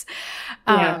likes.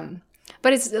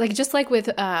 But it's like just like with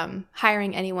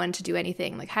hiring anyone to do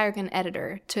anything, like hiring an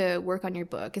editor to work on your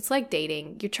book. It's like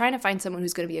dating. You're trying to find someone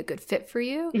who's going to be a good fit for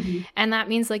you. Mm-hmm. And that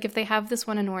means like if they have this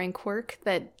one annoying quirk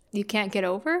that you can't get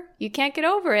over, you can't get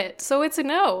over it. So it's a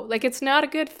no. Like it's not a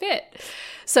good fit.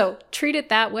 So treat it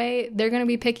that way. They're going to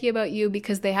be picky about you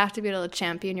because they have to be able to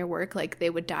champion your work like they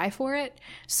would die for it.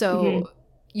 So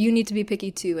you need to be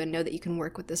picky too and know that you can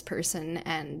work with this person.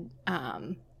 And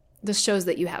this shows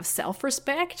that you have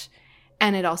self-respect.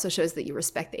 And it also shows that you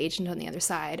respect the agent on the other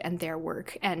side and their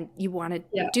work. And you want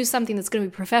to do something that's going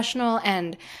to be professional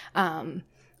and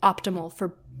optimal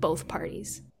for both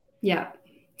parties. Yeah.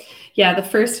 Yeah, the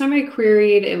first time I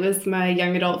queried, it was my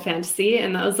young adult fantasy.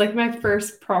 And that was like my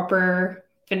first proper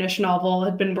finished novel.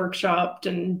 Had been workshopped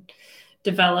and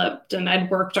developed. And I'd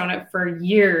worked on it for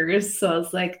years. So I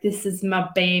was like, this is my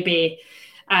baby.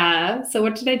 So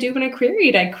what did I do when I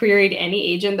queried? I queried any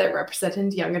agent that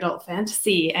represented young adult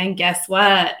fantasy. And guess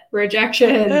what?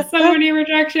 Rejections. So many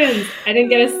rejections. I didn't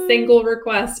get a single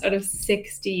request out of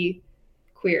 60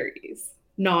 queries.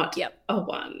 Not a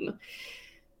one.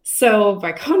 So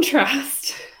by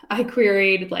contrast, I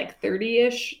queried like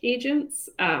 30-ish agents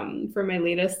for my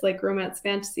latest like romance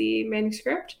fantasy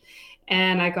manuscript.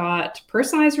 And I got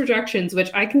personalized rejections, which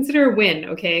I consider a win,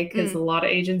 okay? Because a lot of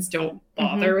agents don't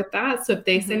bother with that. So if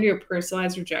they send you a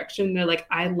personalized rejection, they're like,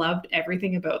 I loved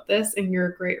everything about this and you're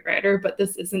a great writer, but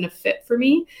this isn't a fit for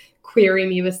me. Query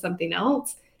me with something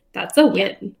else. That's a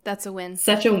win. Yeah, that's a win.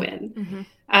 Such a win.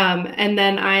 And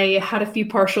then I had a few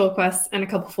partial requests and a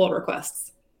couple full requests.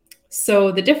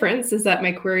 So the difference is that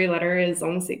my query letter is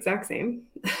almost the exact same,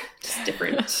 just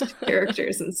different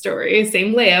characters and stories,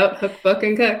 same layout, hook, book,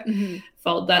 and cook,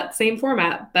 followed that same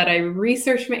format. But I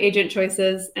researched my agent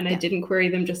choices and I didn't query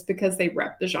them just because they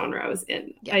rep the genre I was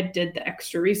in. I did the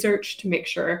extra research to make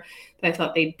sure that I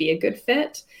thought they'd be a good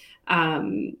fit.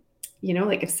 You know,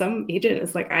 like if some agent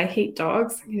is like, I hate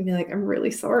dogs, I'm going to be like, I'm really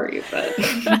sorry, but we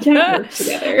can't work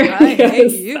together.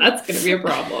 That's going to be a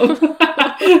problem.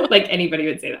 Like anybody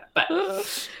would say that.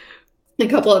 But a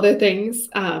couple other things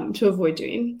to avoid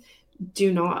doing.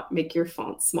 Do not make your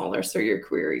font smaller so your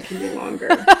query can be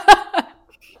longer.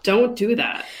 Don't do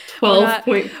that.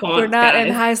 12-point font. We're not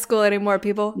in high school anymore,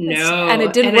 people. No. And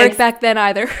it didn't work back then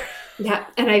either. Yeah,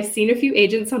 and I've seen a few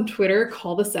agents on Twitter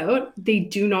call this out. They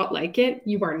do not like it.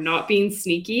 You are not being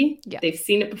sneaky. Yeah. They've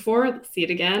seen it before. They'll see it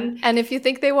again. And if you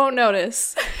think they won't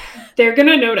notice, they're going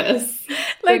to notice.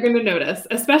 They're going to notice.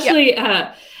 Especially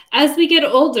as we get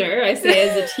older, I say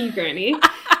as a tea granny,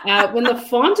 when the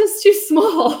font is too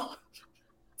small.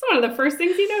 It's one of the first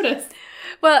things you notice.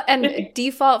 Well, and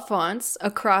default fonts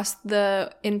across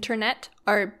the internet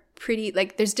are pretty,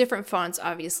 like there's different fonts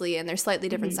obviously and there's slightly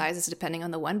different sizes depending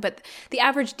on the one, but the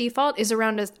average default is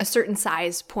around a certain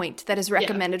size point that is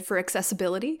recommended for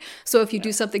accessibility. So if you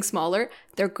do something smaller,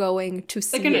 they're going to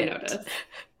see it. They're going to notice.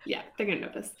 Yeah, they're going to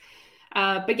notice.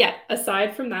 But yeah,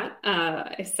 aside from that,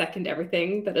 I second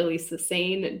everything that Elise is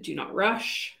saying. Do not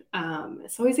rush.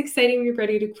 It's always exciting when you're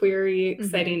ready to query,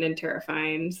 exciting and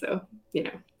terrifying. So, you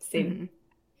know, same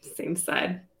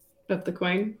side of the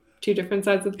coin. Two different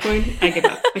sides of the coin. I give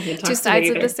up. I can't talk Two sides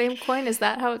of the same coin? Is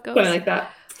that how it goes? Something like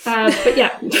that. But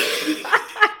yeah.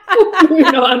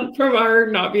 Moving on from our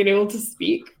not being able to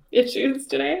speak issues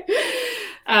today.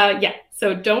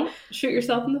 So don't shoot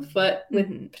yourself in the foot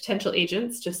with potential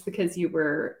agents just because you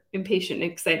were impatient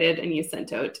and excited and you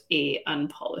sent out a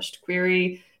unpolished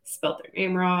query, spelled their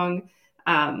name wrong.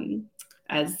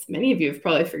 As many of you have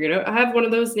probably figured out, I have one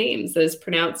of those names that is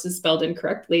pronounced and spelled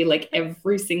incorrectly like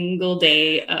every single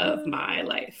day of my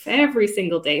life. Every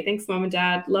single day. Thanks, Mom and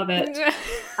Dad. Love it.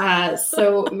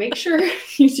 So make sure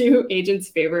you do agents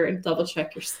a favor and double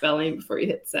check your spelling before you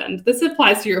hit send. This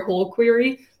applies to your whole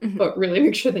query, but really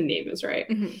make sure the name is right.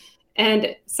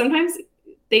 And sometimes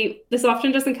this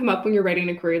often doesn't come up when you're writing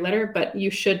a query letter, but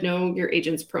you should know your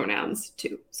agent's pronouns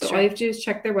too. So all you have to do is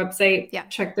check their website,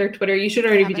 check their Twitter. You should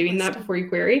already be doing that before you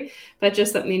query, but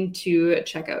just something to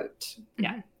check out.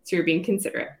 Yeah. So you're being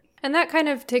considerate. And that kind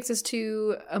of takes us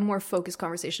to a more focused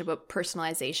conversation about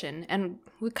personalization. And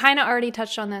we kind of already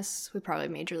touched on this. We probably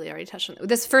majorly already touched on it.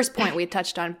 This first point we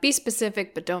touched on, be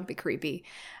specific, but don't be creepy.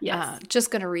 Yes.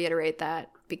 Just going to reiterate that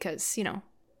because, you know,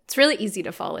 it's really easy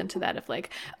to fall into that of like,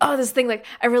 oh, this thing, like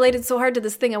I related so hard to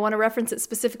this thing. I want to reference it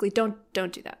specifically. Don't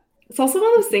do that. It's also one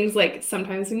of those things like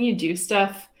sometimes when you do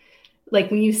stuff,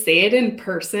 like when you say it in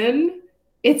person,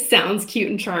 it sounds cute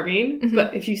and charming,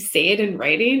 but if you say it in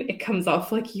writing, it comes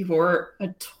off like you're a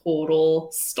total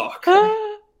stalker.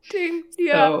 Ding.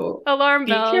 Yeah. So alarm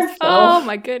bells. Careful. Oh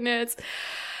my goodness.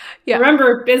 Yeah.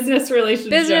 Remember, business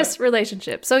relationship. Business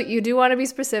relationship. So you do want to be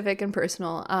specific and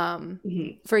personal.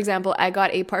 For example, I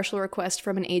got a partial request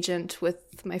from an agent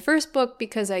with my first book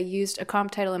because I used a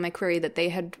comp title in my query that they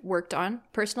had worked on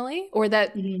personally, or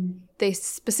that they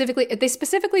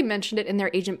specifically mentioned it in their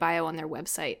agent bio on their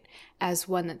website as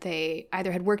one that they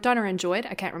either had worked on or enjoyed.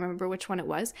 I can't remember which one it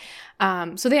was.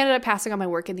 So they ended up passing on my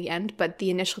work in the end, but the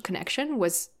initial connection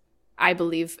was, I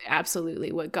believe,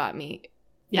 absolutely what got me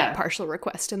that partial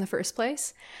request in the first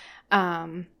place.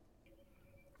 And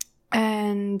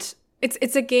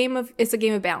it's a game of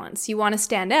balance. You want to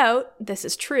stand out. This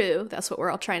is true. That's what we're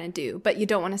all trying to do. But you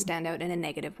don't want to stand out in a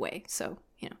negative way. So,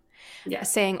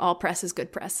 saying all press is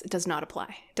good press, it does not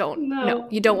apply. No,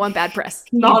 you don't want bad press.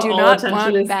 Not you do all not attention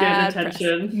want is bad good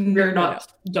attention. press. We're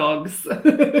not dogs.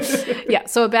 Yeah,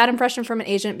 so a bad impression from an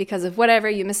agent because of whatever,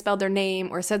 you misspelled their name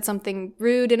or said something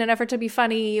rude in an effort to be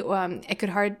funny, it could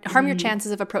harm your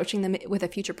chances of approaching them with a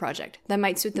future project that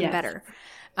might suit them better.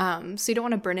 So you don't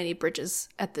want to burn any bridges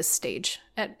at this stage,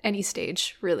 at any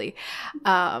stage, really.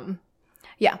 But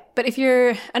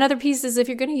if another piece is if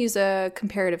you're going to use a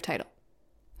comparative title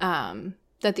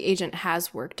that the agent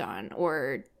has worked on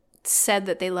or said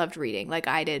that they loved reading, like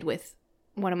I did with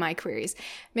one of my queries,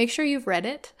 make sure you've read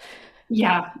it.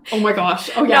 Yeah. Oh my gosh.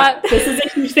 Oh yeah. This is a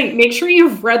huge thing. Make sure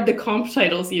you've read the comp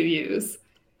titles you use.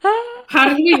 How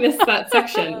did we miss that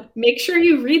section? Make sure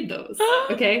you read those.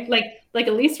 Okay. Like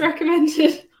at least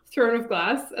recommended Throne of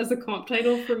Glass as a comp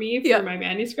title for me for my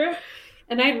manuscript.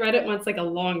 And I'd read it once like a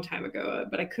long time ago,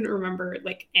 but I couldn't remember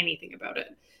like anything about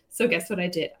it. So guess what I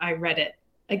did? I read it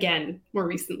again more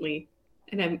recently,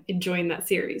 and I'm enjoying that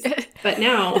series. But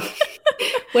now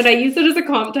when I use it as a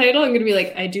comp title, I'm going to be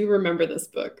like, I do remember this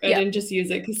book. I didn't just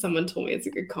use it because someone told me it's a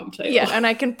good comp title. Yeah, and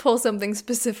I can pull something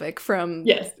specific from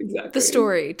the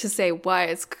story to say why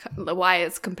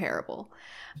it's comparable.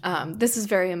 This is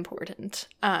very important.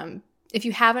 If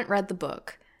you haven't read the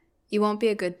book, you won't be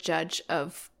a good judge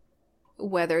of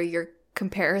whether your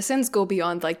comparisons go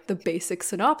beyond like the basic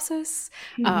synopsis.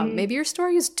 Maybe your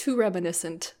story is too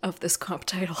reminiscent of this comp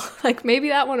title. Like maybe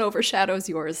that one overshadows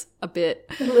yours a bit.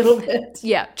 A little bit.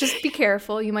 Yeah, just be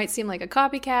careful. You might seem like a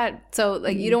copycat. So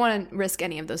like you don't want to risk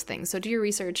any of those things. So do your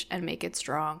research and make it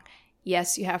strong.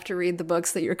 Yes, you have to read the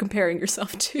books that you're comparing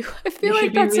yourself to. I feel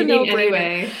like that's a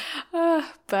no-brainer. Anyway.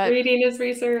 But reading is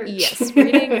research. Yes,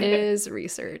 reading is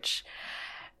research.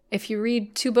 If you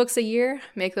read 2 books a year,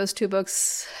 make those 2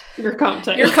 books your comp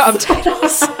titles. Your comp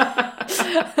titles.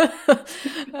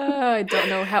 I don't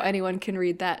know how anyone can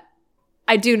read that.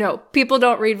 I do know. People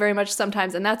don't read very much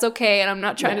sometimes, and that's okay, and I'm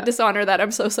not trying to dishonor that.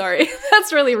 I'm so sorry.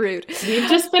 That's really rude. We've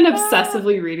just been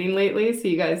obsessively reading lately, so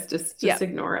you guys just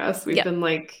ignore us. We've been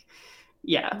like,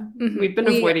 we've been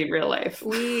avoiding real life.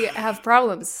 We have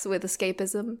problems with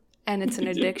escapism, and it's an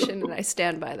addiction, and I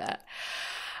stand by that.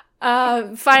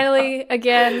 Finally,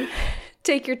 again,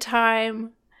 take your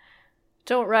time.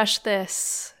 Don't rush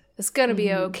this. It's going to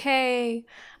be okay.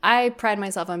 I pride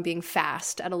myself on being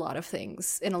fast at a lot of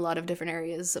things in a lot of different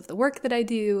areas of the work that I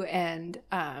do. And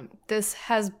this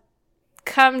has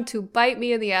come to bite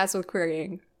me in the ass with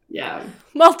querying. Yeah.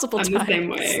 Multiple times. I'm the same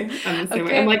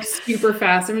way. I'm like super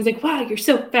fast. Everyone's like, wow, you're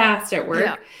so fast at work.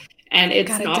 Yeah. And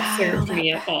it's not served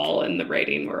me at all in the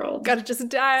writing world. Gotta just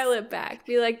dial it back.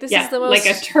 Be like, this is the most... like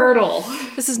a turtle.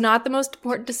 This is not the most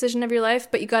important decision of your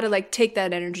life, but you gotta like take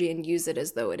that energy and use it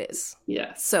as though it is.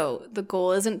 Yes. So the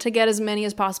goal isn't to get as many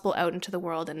as possible out into the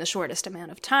world in the shortest amount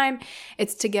of time.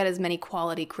 It's to get as many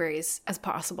quality queries as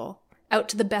possible out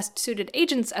to the best suited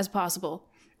agents as possible.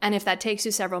 And if that takes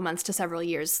you several months to several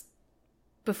years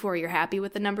before you're happy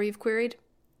with the number you've queried,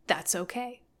 that's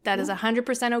okay. That is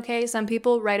 100% okay. Some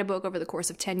people write a book over the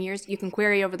course of 10 years. You can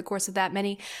query over the course of that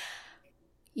many.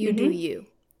 You do you.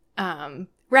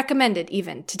 Recommended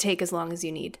even to take as long as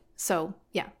you need. So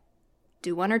yeah,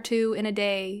 do 1 or 2 in a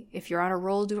day. If you're on a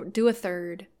roll, do a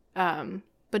third.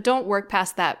 But don't work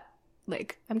past that,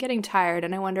 like, I'm getting tired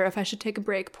and I wonder if I should take a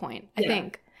break point. I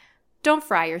think don't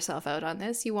fry yourself out on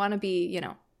this. You want to be,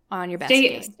 on your best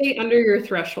game. Stay under your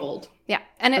threshold. Yeah.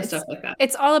 And it's stuff like that.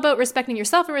 It's all about respecting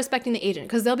yourself and respecting the agent,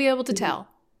 because they'll be able to tell,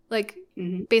 like,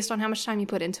 based on how much time you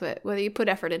put into it, whether you put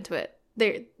effort into it.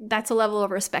 That's a level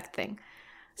of respect thing.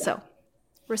 Yeah. So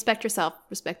respect yourself,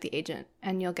 respect the agent,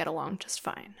 and you'll get along just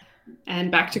fine.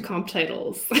 And back to comp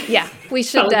titles. Yeah, we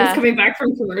should. I was coming back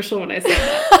from commercial when I said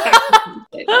that.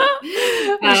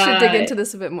 We should dig into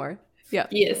this a bit more. Yeah.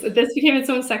 Yes, this became its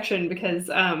own section because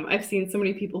I've seen so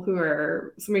many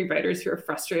writers who are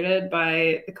frustrated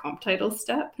by the comp title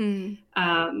step. And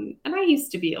I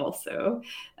used to be also.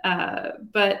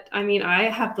 But I mean, I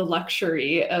have the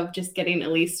luxury of just getting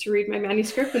Elise to read my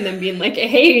manuscript and then being like,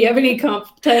 hey, you have any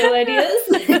comp title ideas?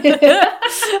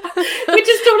 Which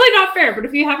is totally not fair. But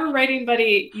if you have a writing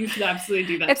buddy, you should absolutely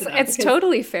do that. It's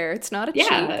totally fair. It's not a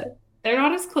cheat. They're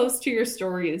not as close to your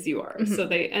story as you are. So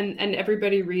they, and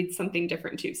everybody reads something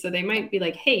different too. So they might be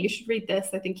like, hey, you should read this.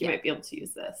 I think you might be able to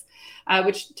use this,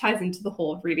 which ties into the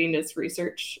whole reading is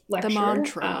research lecture. The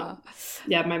mantra.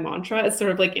 My mantra. It's sort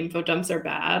of like info dumps are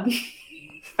bad.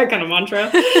 My kind of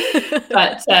mantra.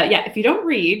 But if you don't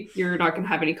read, you're not going to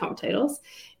have any comp titles.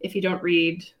 If you don't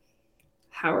read,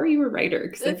 how are you a writer?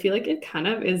 Because I feel like it kind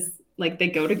of is like they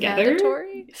go together.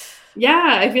 Mandatory?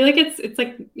 Yeah, I feel like it's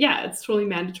like, it's totally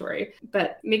mandatory.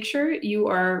 But make sure you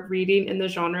are reading in the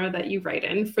genre that you write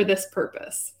in for this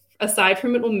purpose. Aside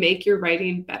from it will make your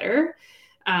writing better,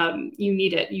 you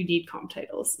need it. You need comp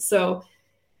titles. So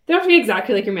they don't have to be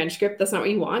exactly like your manuscript. That's not what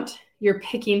you want. You're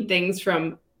picking things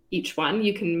from each one.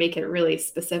 You can make it really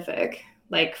specific.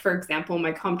 Like, for example,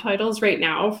 my comp titles right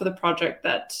now for the project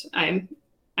that I'm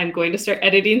going to start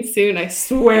editing soon. I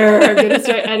swear I'm going to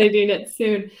start editing it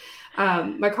soon.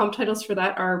 My comp titles for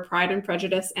that are Pride and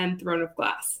Prejudice and Throne of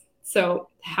Glass. So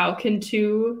how can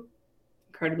two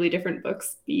incredibly different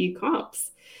books be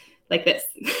comps like this?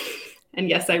 And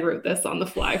yes, I wrote this on the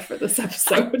fly for this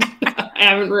episode. I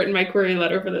haven't written my query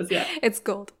letter for this yet. It's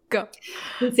gold. Go.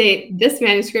 Let's say this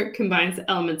manuscript combines the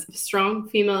elements of strong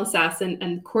female assassin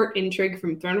and court intrigue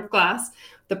from Throne of Glass,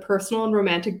 the personal and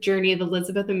romantic journey of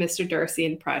Elizabeth and Mr. Darcy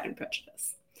in Pride and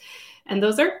Prejudice. And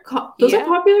those are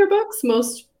popular books.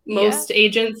 Most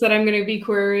agents that I'm going to be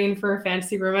querying for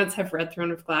fantasy romance have read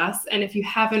Throne of Glass. And if you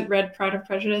haven't read Pride and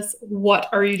Prejudice, what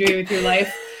are you doing with your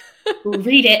life?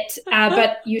 Read it.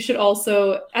 But you should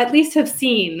also at least have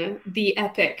seen the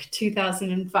epic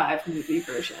 2005 movie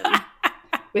version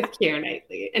with Keira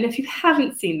Knightley. And if you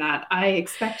haven't seen that, I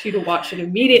expect you to watch it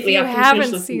immediately. If you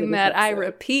haven't seen that, I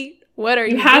repeat, what are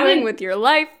you doing with your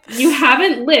life? You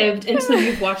haven't lived until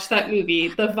you've watched that movie.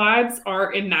 The vibes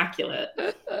are immaculate.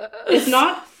 It's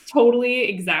not totally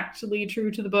exactly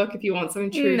true to the book. If you want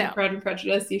something true to Pride and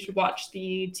Prejudice, you should watch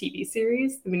the TV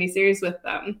series, the miniseries with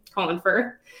Colin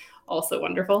Firth. Also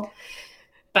wonderful.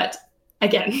 But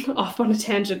again, off on a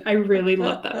tangent, I really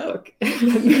love that book and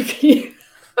that movie.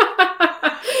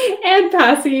 And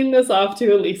passing this off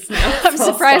to Elise now. I'm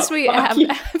surprised we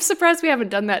haven't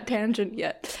done that tangent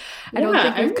yet. I don't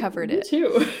think we've covered it. Too.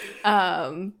 First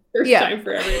time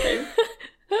for everything.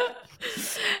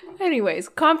 Anyways,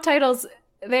 comp titles,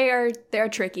 they're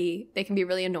tricky. They can be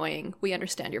really annoying. We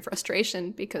understand your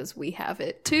frustration because we have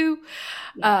it too.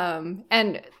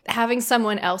 And having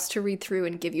someone else to read through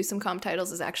and give you some comp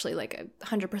titles is actually like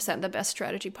 100% the best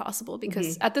strategy possible,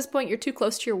 because at this point you're too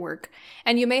close to your work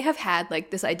and you may have had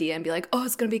like this idea and be like, oh,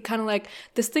 it's going to be kind of like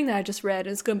this thing that I just read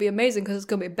and it's going to be amazing because it's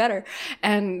going to be better.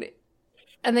 And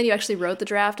then you actually wrote the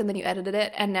draft and then you edited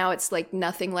it and now it's like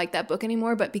nothing like that book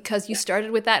anymore. But because you started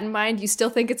with that in mind, you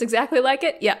still think it's exactly like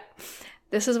it. Yeah.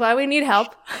 This is why we need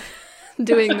help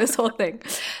doing this whole thing.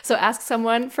 So ask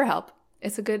someone for help.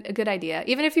 It's a good idea.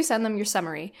 Even if you send them your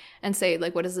summary and say,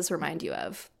 like, what does this remind you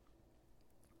of?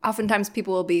 Oftentimes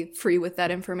people will be free with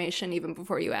that information even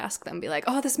before you ask them. Be like,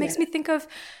 oh, this makes me think of,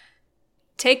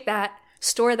 take that,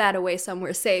 store that away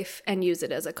somewhere safe and use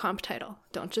it as a comp title.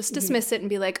 Don't just dismiss it and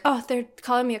be like, oh, they're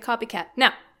calling me a copycat. No.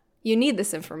 You need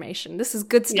this information. This is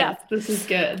good stuff. Yes, this is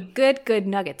good. Good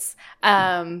nuggets.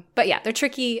 But yeah, they're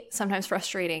tricky, sometimes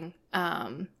frustrating.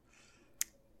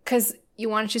 Because you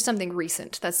want to choose something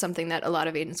recent. That's something that a lot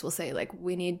of agents will say, like,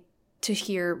 we need to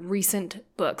hear recent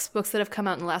books that have come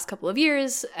out in the last couple of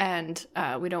years, and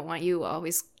we don't want you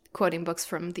always quoting books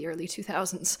from the early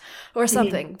 2000s or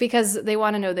something, because they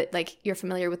want to know that, like, you're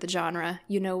familiar with the genre,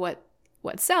 you know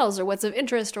what sells or what's of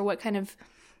interest or what kind of,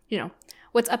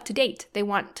 what's up to date. They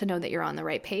want to know that you're on the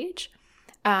right page.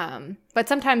 But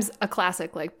sometimes a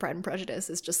classic like Pride and Prejudice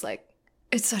is just like,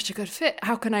 it's such a good fit.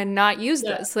 How can I not use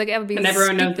this? Like, I would be and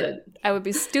everyone knows it. I would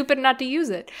be stupid not to use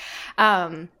it.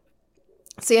 So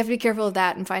you have to be careful of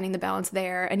that and finding the balance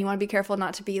there. And you want to be careful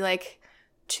not to be like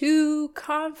too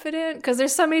confident, because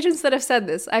there's some agents that have said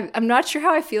this. I'm not sure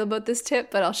how I feel about this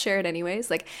tip, but I'll share it anyways.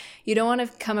 Like, you don't want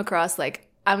to come across like,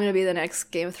 I'm going to be the next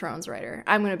Game of Thrones writer.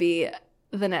 I'm going to be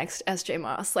the next S.J.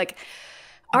 Moss. Like,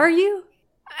 are you?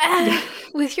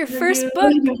 With your first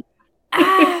book?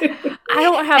 I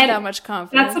don't have that much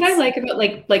confidence. That's what I like about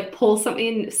like pull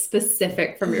something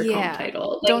specific from your comp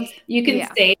title. Like, you can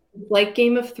say like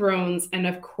Game of Thrones and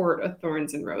A Court of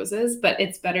Thorns and Roses, but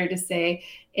it's better to say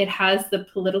it has the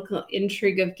political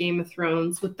intrigue of Game of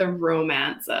Thrones with the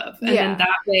romance of. And then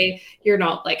that way you're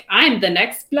not like, I'm the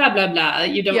next blah, blah, blah.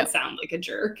 You don't sound like a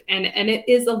jerk. And it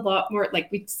is a lot more,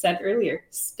 like we said earlier,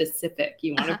 specific.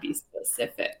 You want to be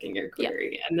specific in your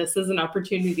query. And this is an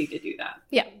opportunity to do that.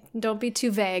 Yeah. Don't be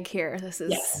too vague here. This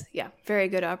is, very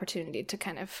good opportunity to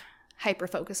kind of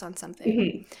hyper-focus on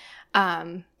something.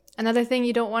 Another thing,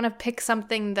 you don't want to pick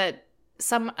something that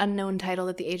some unknown title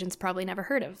that the agent's probably never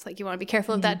heard of. Like, you want to be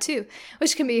careful of that too,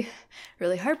 which can be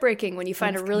really heartbreaking when you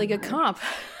find a really good comp.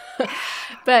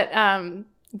 But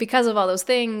because of all those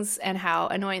things and how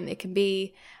annoying they can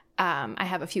be, I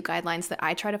have a few guidelines that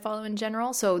I try to follow in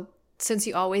general. So since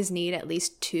you always need at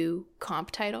least 2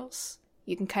 comp titles,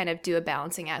 you can kind of do a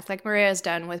balancing act like Maria has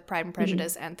done with Pride and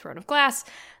Prejudice and Throne of Glass.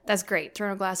 That's great.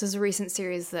 Throne of Glass is a recent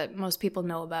series that most people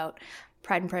know about.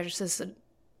 Pride and Prejudice is an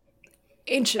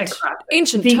ancient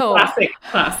tome.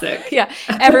 Classic. Yeah,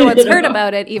 everyone's heard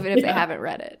about it, even if they haven't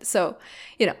read it. So,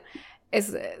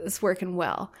 it's working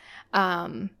well.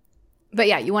 But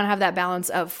yeah, you want to have that balance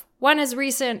of one is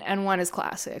recent and one is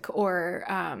classic.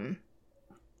 Or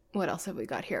what else have we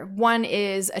got here? One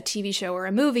is a TV show or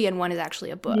a movie, and one is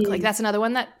actually a book. Like, that's another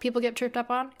one that people get tripped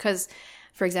up on because,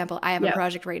 for example, I have a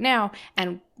project right now,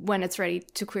 and when it's ready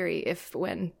to query,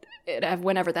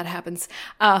 whenever that happens,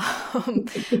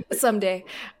 someday,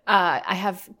 I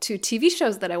have 2 TV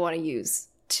shows that I want to use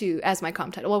as my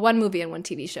comp title. Well, 1 movie and 1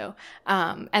 TV show.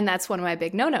 And that's one of my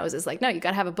big no-nos is like, no, you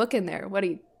got to have a book in there. What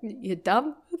are you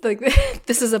dumb? Like,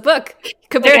 this is a book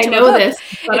compared to a book. I know this,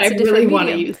 but I really want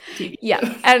to use TV.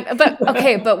 Yeah.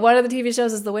 But one of the TV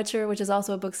shows is The Witcher, which is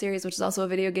also a book series, which is also a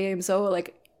video game. So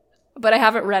but I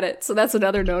haven't read it. So that's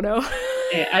another no-no.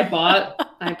 I bought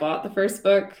the first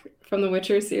book from the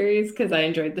Witcher series because I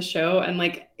enjoyed the show, and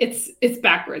like it's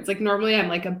backwards. Like, normally I'm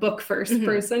like a book first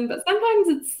person, but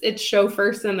sometimes it's show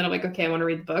first, and then I'm like, okay, I want to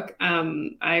read the book.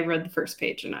 I read the first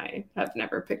page and I have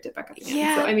never picked it back up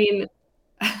again. So I mean,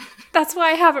 that's why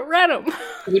I haven't read them.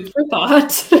 Food for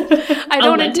thought. I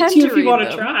don't intend to read them. If you want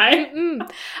to try.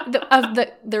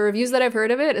 The reviews that I've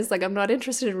heard of it is like, I'm not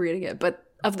interested in reading it, but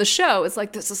of the show, it's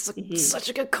like, this is such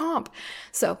a good comp.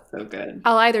 So good.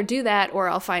 I'll either do that or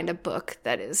I'll find a book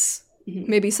that is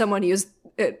maybe someone used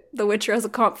The Witcher as a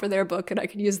comp for their book, and I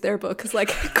can use their book as like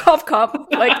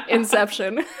comp, like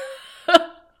Inception.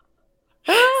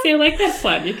 See, I like that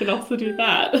plan. You can also do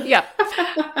that. Yeah.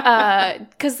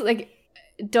 Because like,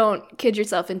 don't kid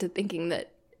yourself into thinking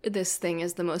that this thing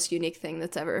is the most unique thing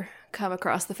that's ever come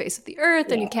across the face of the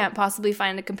earth, and you can't possibly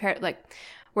find a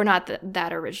we're not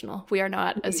that original. We are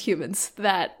not, as humans,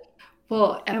 that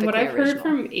well. And what I've heard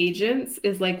from agents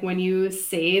is like, when you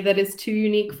say that it's too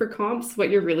unique for comps, what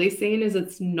you're really saying is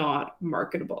it's not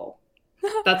marketable.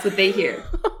 That's what they hear.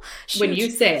 When you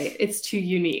say it's too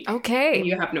unique. Okay. And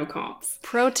you have no comps.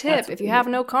 Pro tip, if you have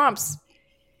no comps,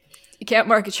 you can't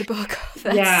market your book.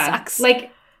 That sucks.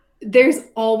 Like, there's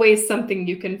always something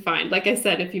you can find. Like I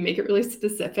said, if you make it really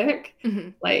specific,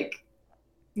 like,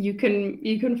 you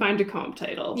can find a comp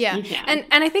title. Yeah. You can.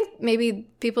 And I think maybe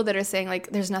people that are saying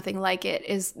like there's nothing like it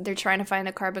is they're trying to find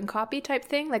a carbon copy type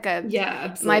thing. Like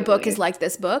absolutely. My book is like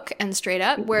this book and straight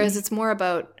up. Whereas it's more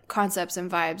about concepts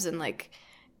and vibes and like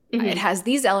it has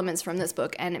these elements from this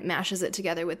book and it mashes it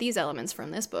together with these elements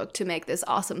from this book to make this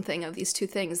awesome thing of these 2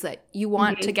 things that you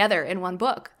want together in one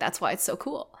book. That's why it's so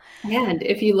cool. And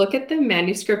if you look at the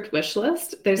manuscript wish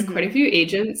list, there's quite a few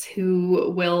agents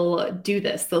who will do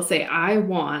this. They'll say, I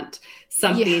want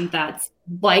something that's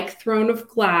like Throne of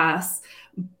Glass,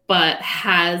 but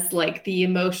has like the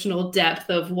emotional depth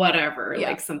of whatever,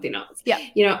 like something else. Yeah.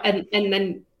 And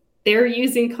then they're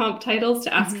using comp titles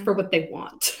to ask for what they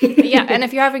want. And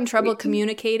if you're having trouble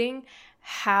communicating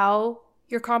how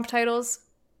your comp titles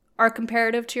are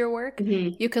comparative to your work,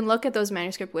 you can look at those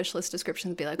manuscript wish list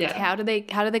descriptions and be like, okay, how do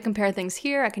they compare things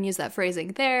here? I can use that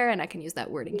phrasing there, and I can use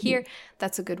that wording here.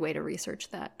 That's a good way to research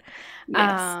that.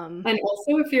 Yes. And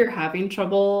also, if you're having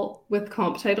trouble with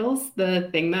comp titles, the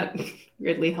thing that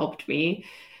really helped me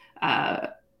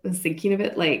was thinking of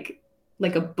it like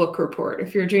a book report.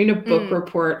 If you're doing a book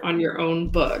report on your own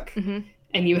book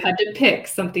and you had to pick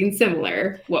something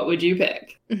similar, what would you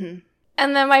pick? And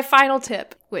then my final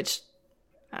tip, which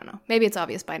I don't know, maybe it's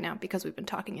obvious by now because we've been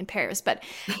talking in pairs, but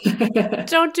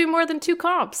don't do more than 2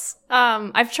 comps.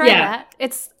 I've tried that.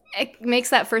 It makes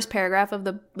that first paragraph of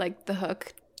the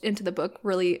hook into the book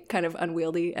really kind of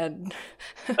unwieldy and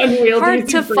hard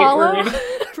to follow,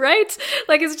 right?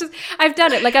 Like, it's just, I've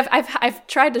done it. Like I've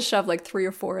tried to shove like 3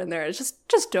 or 4 in there. It's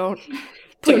just don't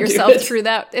put Don't do yourself it. through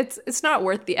that. It's not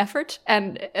worth the effort,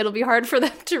 and it'll be hard for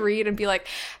them to read and be like,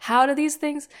 how do these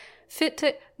things fit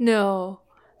to? No,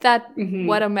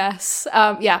 what a mess.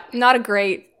 Yeah, not a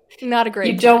great. You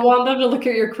don't want them to look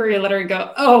at your query letter and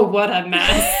go, oh, what a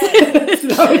mess. That's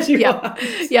not what you want.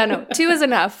 Yeah, no, 2 is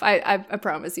enough. I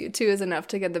promise you, 2 is enough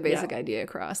to get the basic idea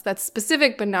across. That's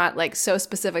specific, but not like so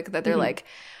specific that they're like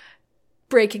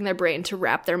breaking their brain to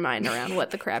wrap their mind around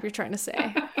what the crap you're trying to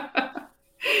say.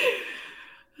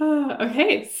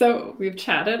 Okay, so we've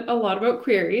chatted a lot about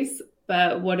queries,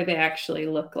 but what do they actually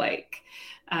look like?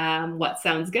 What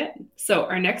sounds good? So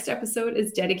our next episode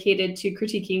is dedicated to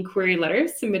critiquing query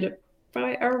letters submitted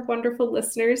by our wonderful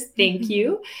listeners. Thank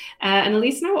you. And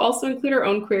Elise and I will also include our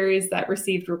own queries that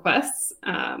received requests.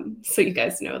 So you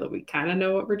guys know that we kind of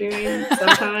know what we're doing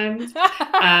sometimes.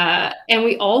 And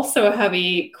we also have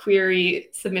a query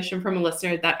submission from a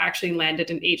listener that actually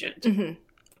landed an agent.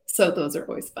 So those are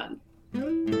always fun.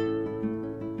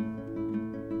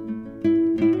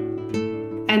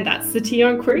 And that's the tea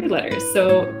on query letters.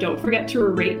 So don't forget to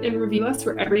rate and review us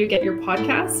wherever you get your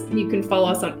podcasts. You can follow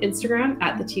us on Instagram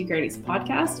at the Tea Grannies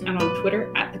Podcast and on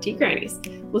Twitter at the Tea Grannies.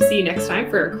 We'll see you next time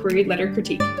for a query letter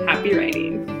critique. Happy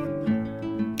writing.